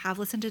book and I have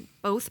listened to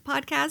both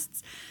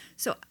podcasts.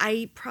 So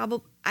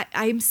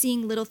I'm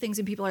seeing little things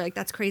and people are like,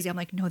 that's crazy. I'm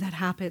like, no, that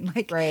happened.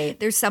 Like, Right.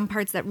 there's some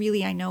parts that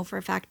really I know for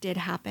a fact did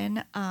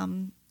happen.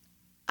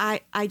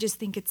 I just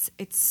think it's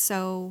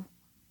so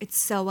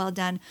well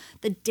done.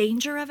 The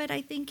danger of it,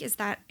 I think, is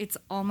that it's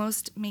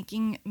almost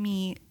making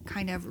me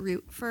kind of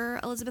root for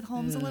Elizabeth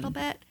Holmes a little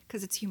bit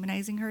because it's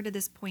humanizing her to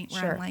this point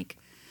where Sure. I'm like,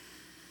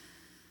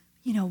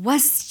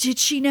 did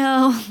she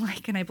know?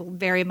 Like, and I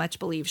very much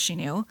believe she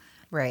knew.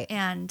 Right.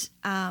 And,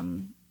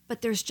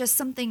 but there's just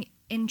something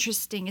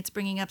interesting. It's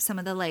bringing up some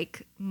of the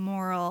like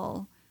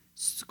moral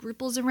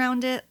scruples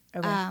around it,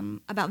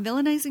 about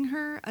villainizing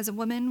her as a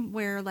woman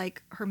where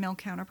like her male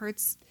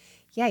counterparts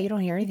Yeah, you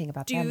don't hear anything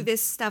about do them.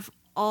 this stuff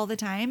all the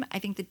time. I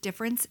think the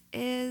difference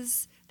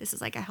is this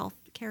is like a health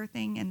care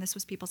thing and this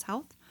was people's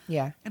health.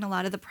 Yeah. And a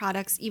lot of the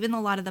products, even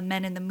a lot of the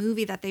men in the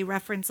movie that they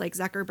reference, like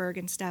Zuckerberg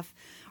and stuff,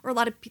 or a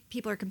lot of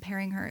people are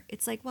comparing her.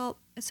 It's like, well,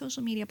 a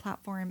social media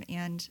platform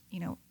and,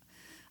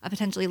 a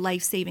potentially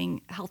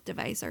life-saving health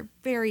device are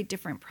very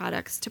different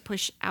products to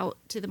push out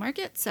to the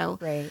market. So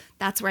Right.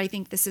 that's where I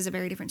think this is a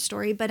very different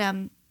story. But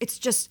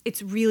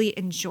it's really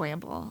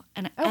enjoyable.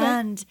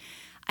 And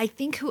I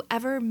think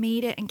whoever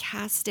made it and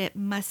cast it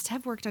must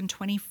have worked on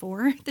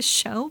 24, the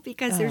show,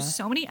 because there's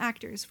so many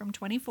actors from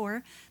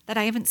 24 that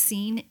I haven't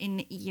seen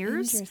in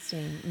years.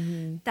 Interesting.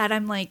 Mm-hmm. That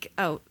I'm like,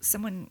 oh,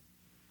 someone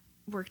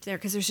worked there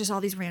because there's just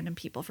all these random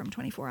people from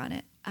 24 on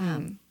it.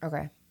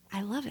 Okay.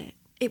 I love it.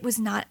 It was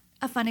not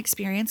a fun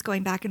experience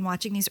going back and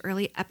watching these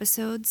early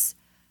episodes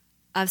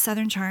of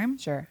Southern Charm.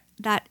 Sure.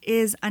 That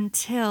is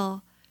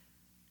until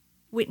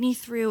Whitney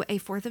threw a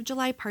 4th of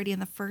July party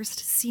in the first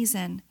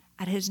season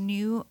at his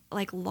new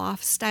like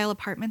loft style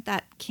apartment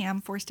that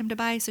Cam forced him to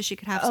buy so she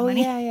could have some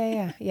money.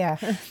 Yeah.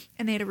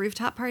 And they had a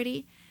rooftop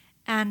party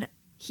and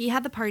he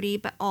had the party,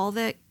 but all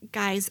the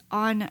guys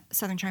on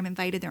Southern Charm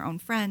invited their own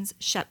friends.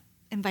 Shep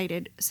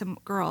invited some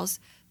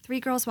girls. 3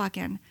 girls walk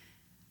in.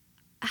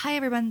 Hi,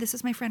 everyone. This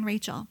is my friend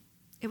Rachel.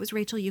 It was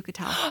Rachel you could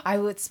tell.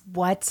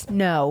 What?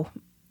 No.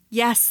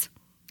 Yes.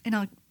 In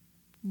a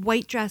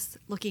white dress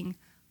looking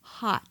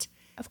hot.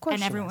 Of course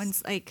And she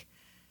everyone's like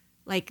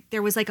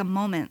there was like a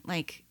moment,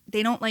 like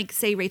they don't like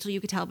say Rachel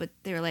you could tell, but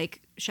they're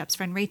like Shep's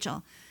friend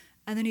Rachel.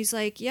 And then he's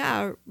like,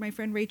 yeah, my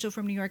friend Rachel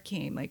from New York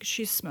came, like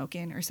she's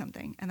smoking or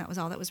something. And that was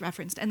all that was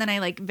referenced. And then I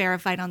like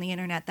verified on the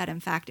internet that in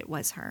fact it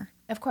was her.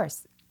 Of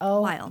course.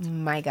 Oh, Wild.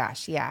 my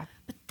gosh. Yeah.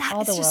 But that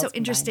All is the just so worlds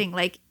interesting.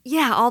 Like,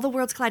 yeah, all the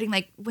worlds colliding,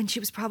 like when she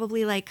was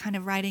probably like kind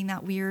of riding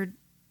that weird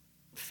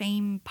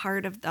fame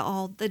part of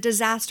the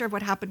disaster of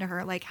what happened to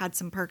her, like had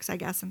some perks, I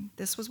guess. And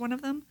this was one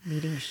of them.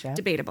 Meeting Shep.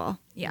 Debatable.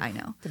 Yeah, I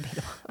know.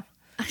 Debatable.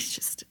 I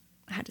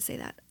had to say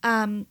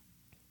that.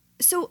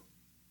 So,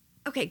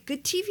 okay,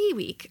 good TV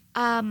week.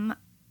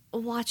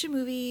 We'll watch a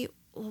movie.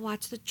 We'll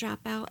watch The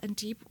Dropout and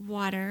Deep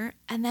Water.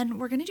 And then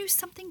we're going to do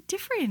something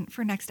different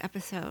for next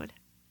episode.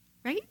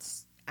 Right?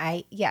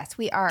 Yes,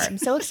 we are. I'm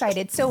so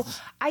excited. So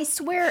I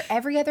swear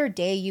every other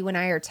day you and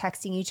I are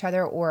texting each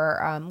other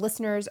or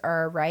listeners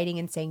are writing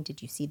and saying,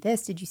 did you see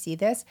this? Did you see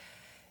this?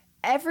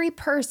 Every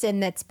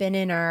person that's been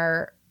in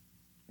our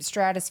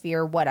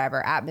stratosphere,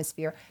 whatever,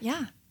 atmosphere.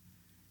 Yeah.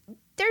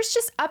 There's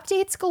just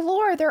updates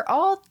galore. They're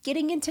all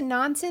getting into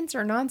nonsense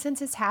or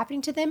nonsense is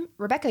happening to them.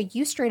 Rebecca,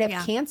 you straight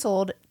up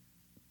canceled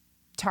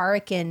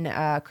Tarek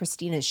and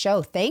Christina's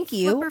show. Thank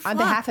you on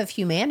behalf of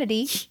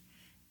humanity.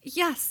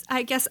 Yes,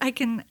 I guess I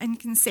can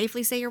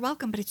safely say you're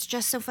welcome, but it's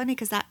just so funny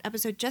because that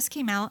episode just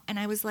came out and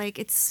I was like,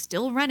 it's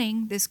still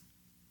running, this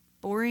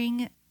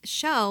boring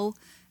show.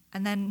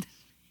 And then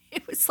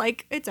it was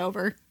like, it's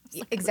over.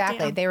 Like,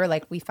 exactly. damn. They were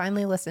like, we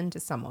finally listened to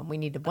someone. We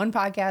needed one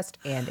podcast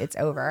and it's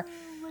over.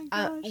 Oh my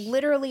gosh.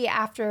 Literally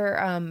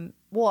after,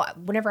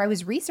 whenever I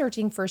was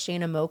researching for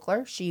Shayna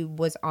Moakler, she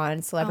was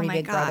on Celebrity my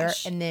Big Brother,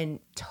 gosh. and then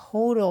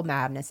total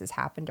madness has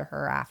happened to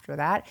her after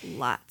that.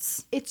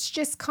 Lots. It's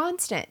just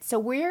constant. So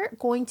we're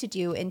going to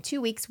do, in 2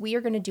 weeks, we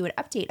are going to do an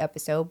update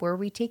episode where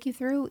we take you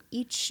through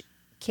each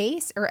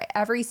case or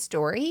every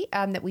story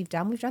that we've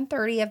done. We've done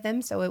 30 of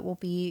them, so it will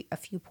be a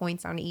few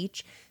points on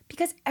each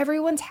because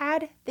everyone's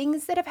had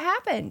things that have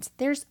happened.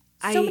 There's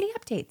so many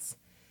updates.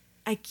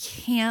 I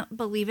can't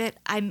believe it.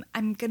 I'm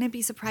going to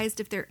be surprised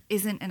if there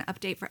isn't an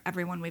update for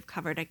everyone we've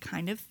covered. I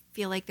kind of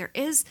feel like there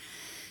is.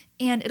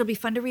 And it'll be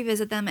fun to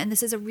revisit them. And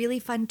this is a really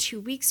fun 2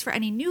 weeks for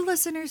any new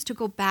listeners to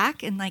go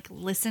back and like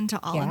listen to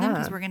all of them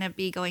because we're going to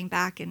be going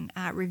back and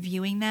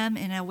reviewing them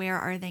in a Where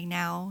Are They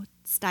Now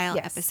style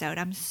episode.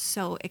 I'm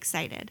so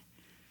excited.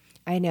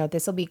 I know.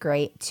 This will be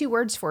great. 2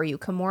 words for you.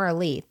 Kimora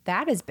Lee.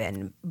 That has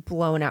been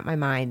blown out my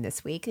mind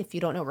this week. If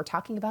you don't know what we're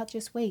talking about,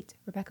 just wait.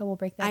 Rebecca will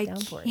break that down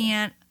for you. I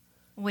can't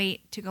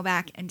wait to go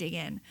back and dig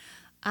in.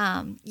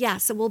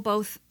 So we'll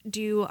both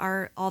do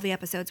all the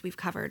episodes we've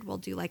covered. We'll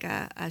do like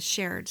a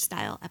shared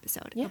style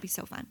episode. It'll be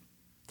so fun.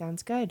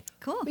 Sounds good.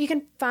 Cool. Well, you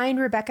can find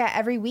Rebecca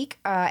every week,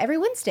 every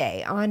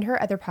Wednesday on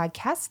her other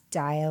podcast,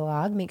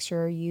 Dialogue. Make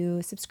sure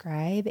you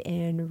subscribe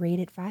and rate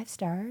it 5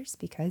 stars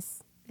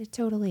because it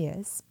totally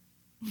is.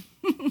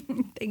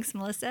 Thanks,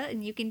 Melissa.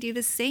 And you can do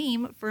the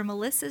same for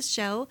Melissa's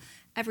show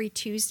every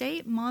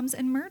Tuesday, Moms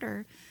and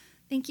Murder.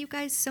 Thank you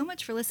guys so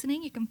much for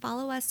listening. You can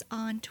follow us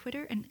on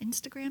Twitter and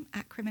Instagram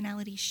at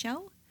Criminality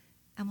Show,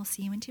 and we'll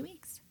see you in 2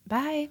 weeks.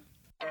 Bye.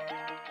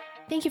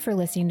 Thank you for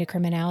listening to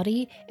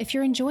Criminality. If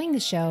you're enjoying the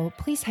show,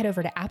 please head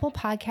over to Apple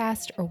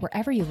Podcast or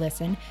wherever you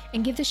listen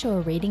and give the show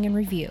a rating and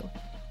review.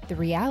 The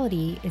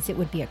reality is it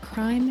would be a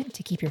crime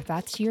to keep your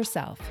thoughts to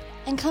yourself.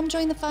 And come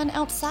join the fun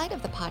outside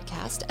of the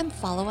podcast and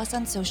follow us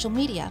on social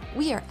media.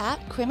 We are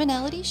at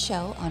Criminality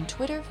Show on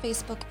Twitter,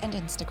 Facebook, and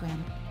Instagram.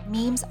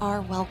 Memes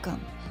are welcome.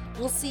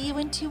 We'll see you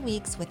in 2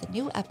 weeks with a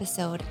new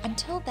episode.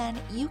 Until then,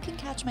 you can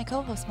catch my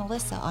co-host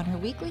Melissa on her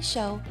weekly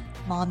show,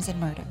 Moms and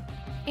Murder.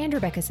 And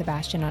Rebecca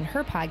Sebastian on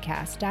her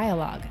podcast,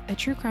 Dialogue, a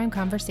true crime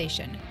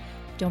conversation.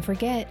 Don't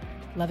forget,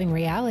 loving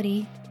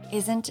reality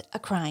Isn't a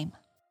crime.